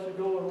 2 places to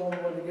go and one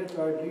way to get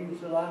there.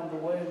 Jesus said, I am the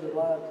way, the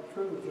life, the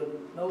truth,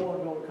 and no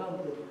one's going to come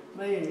to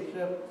me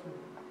except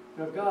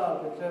to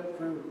God except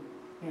through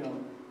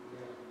Him.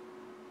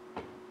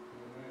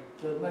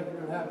 Doesn't make a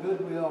difference how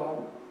good we are.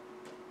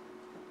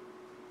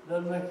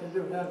 Doesn't make a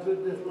difference how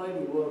good this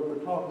lady was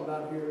we're talking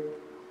about here.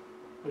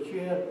 But she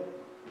had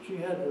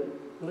to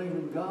believe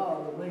in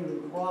God and believe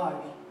in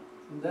Christ.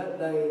 In that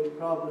day,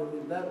 probably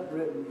in that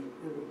written,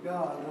 it was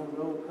God under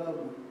the old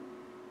covenant.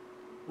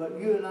 But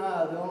you and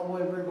I, the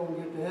only way we're going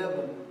to get to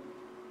heaven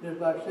is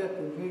by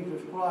accepting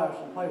Jesus Christ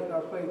and placing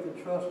our faith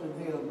and trust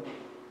in Him.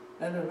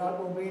 And there's not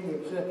going to be any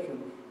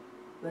exceptions.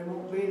 There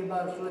won't be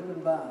anybody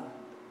slipping by.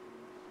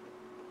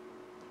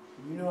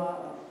 You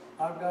know,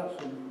 I've got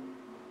some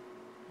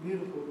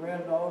beautiful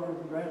granddaughters,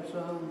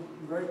 grandsons,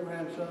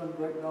 great-grandsons,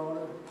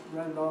 great-daughters,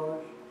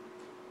 granddaughters.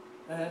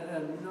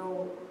 And you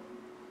know,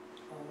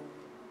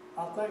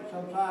 I think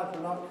sometimes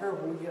we're not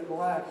careful, we get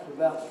lax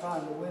about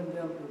trying to win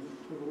them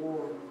to the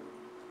Lord.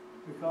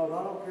 Because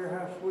I don't care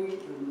how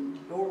sweet and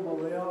adorable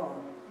they are,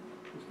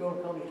 it's going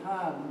to come a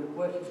time when the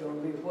question's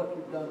going to be what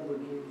you've done with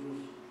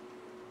Jesus.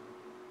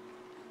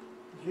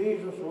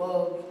 Jesus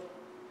loves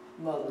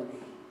mothers.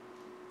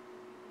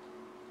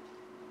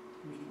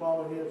 used to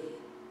follow his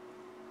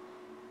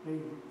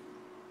lead.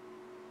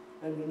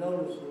 And you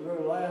notice the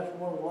very last,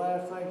 one of the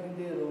last things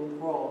he did on the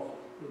cross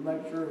was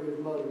make sure his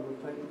mother was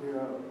taken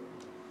care of.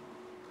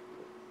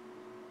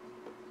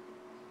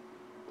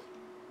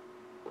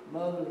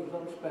 Mother is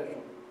something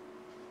special.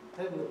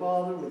 Heavenly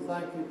Father, we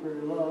thank you for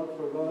your love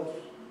for us.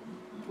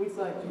 We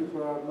thank you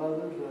for our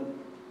mothers, and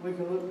we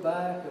can look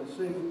back and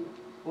see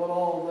what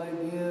all they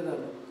did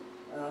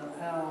and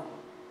how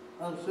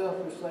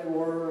unselfish they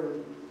were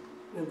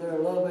in their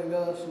loving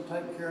us and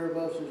taking care of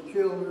us as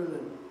children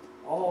and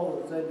all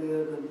that they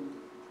did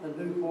and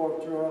do for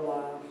us through our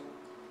lives.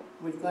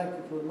 We thank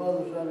you for the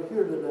mothers that are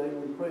here today.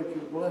 We pray that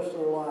you bless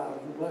their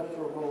lives and bless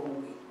their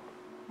homes.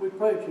 We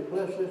pray that you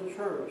bless this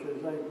church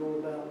as they go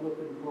about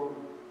looking for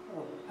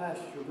a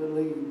pastor to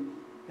lead.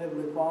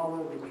 Heavenly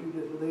Father, that you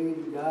just lead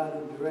and guide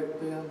and direct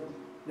them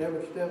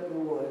every step of the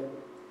way.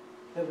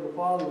 Heavenly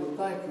Father, we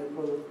thank you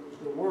for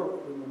the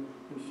work and the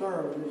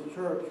concern of this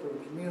church for the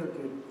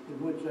community in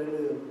which they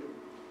live.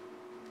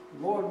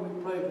 Lord, we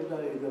pray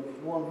today that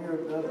there's one here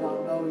that does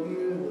not know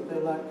you, that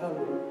they might come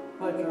to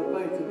place their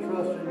faith and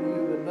trust in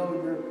you and know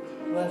your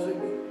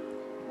blessings.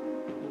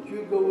 That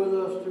you go with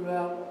us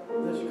throughout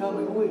this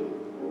coming week.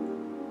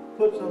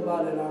 Put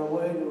somebody in our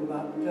way to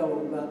tell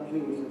them about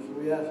Jesus.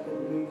 We ask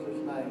in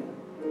Jesus' name.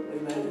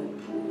 Amen.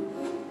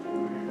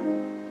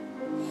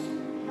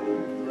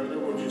 Brother,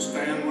 would you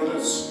stand with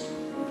us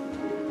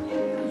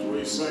as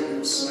we sing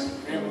this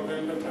hymn of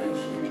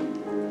invitation?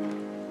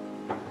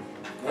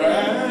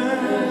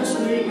 Pass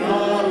me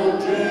not, O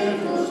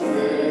gentle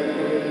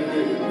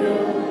Savior,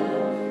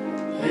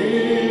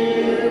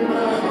 hear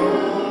my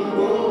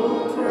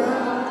humble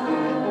cry.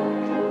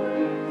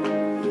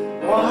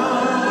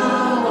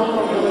 While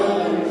on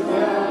others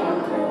thou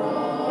art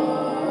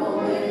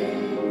calling,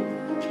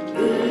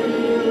 do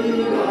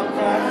not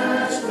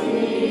pass me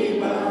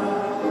by.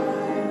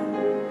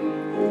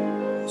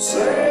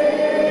 Savior,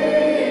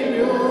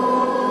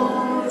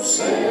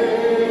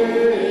 Savior,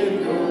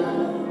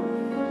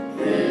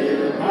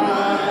 hear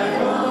my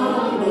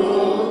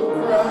humble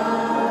cry.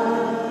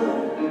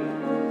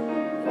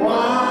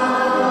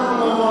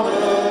 While on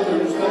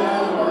others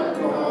thou art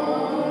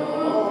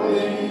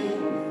calling,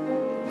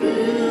 do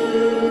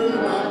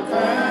not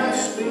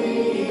pass me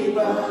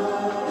by.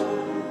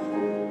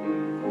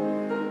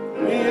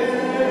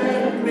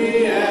 Let me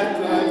at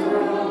thy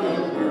throne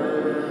of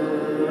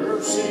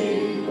mercy,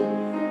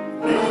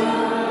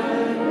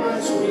 find my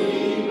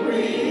sweet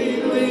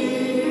relief.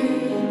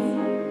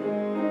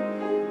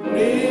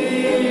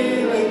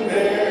 Kneeling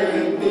there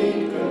in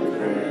deep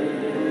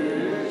contrition,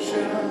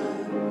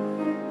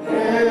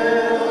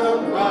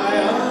 help my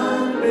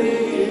unbelief.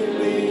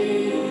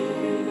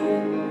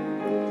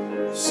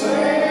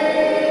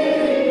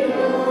 Savior,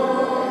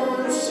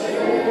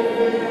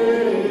 Savior,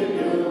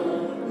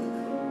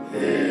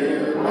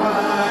 hear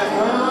my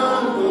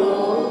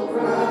humble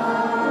cry.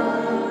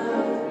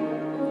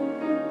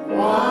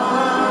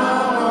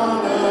 While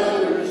on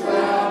others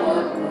thou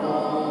art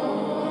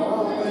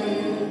calling,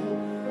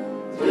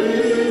 do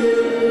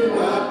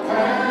not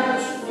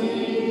pass me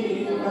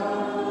by.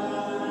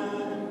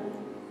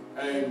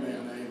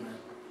 Amen, amen.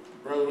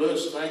 Brother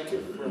Lewis, thank you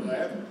for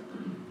that.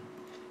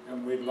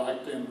 And we'd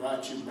like to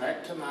invite you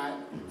back tonight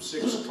at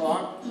 6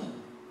 o'clock.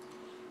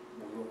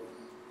 We'll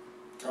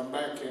come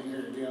back in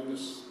here again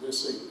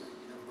this evening.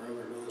 And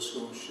Brother Lewis is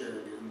going to share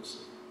again this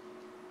evening.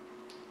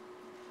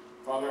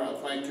 Father, I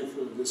thank you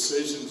for the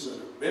decisions that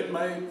have been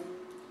made.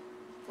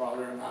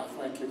 Father, and I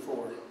thank you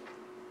for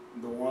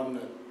the one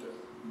that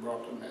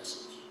brought the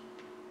message.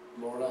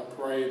 Lord, I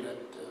pray that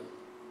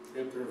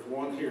if there's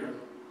one here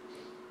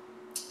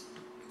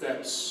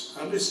that's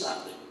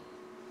undecided,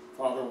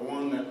 Father,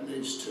 one that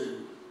needs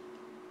to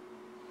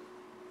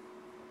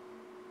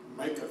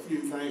make a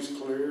few things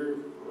clear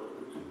or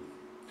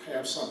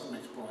have something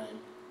explained,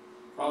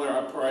 Father,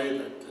 I pray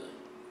that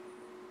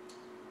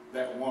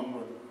that one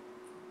would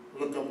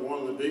look up one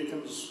of the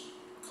deacons,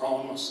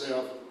 call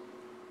myself,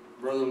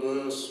 Brother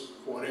Lewis,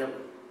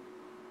 whatever,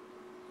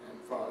 and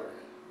Father,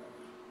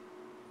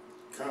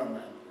 come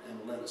and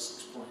let us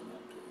explain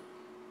that to you.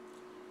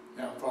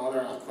 Now,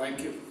 Father, I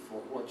thank you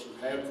for what you've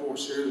had for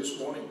us here this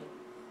morning.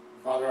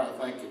 Father, I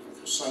thank you for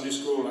the Sunday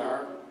school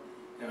hour,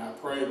 and I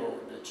pray,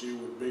 Lord, that you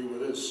would be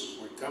with us as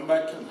we come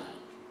back tonight,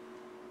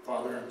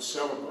 Father, and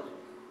celebrate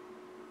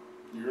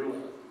your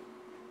love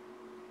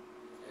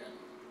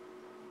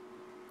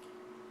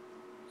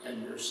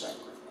and your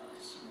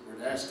sacrifice.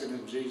 We're asking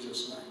in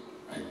Jesus' name.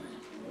 Amen.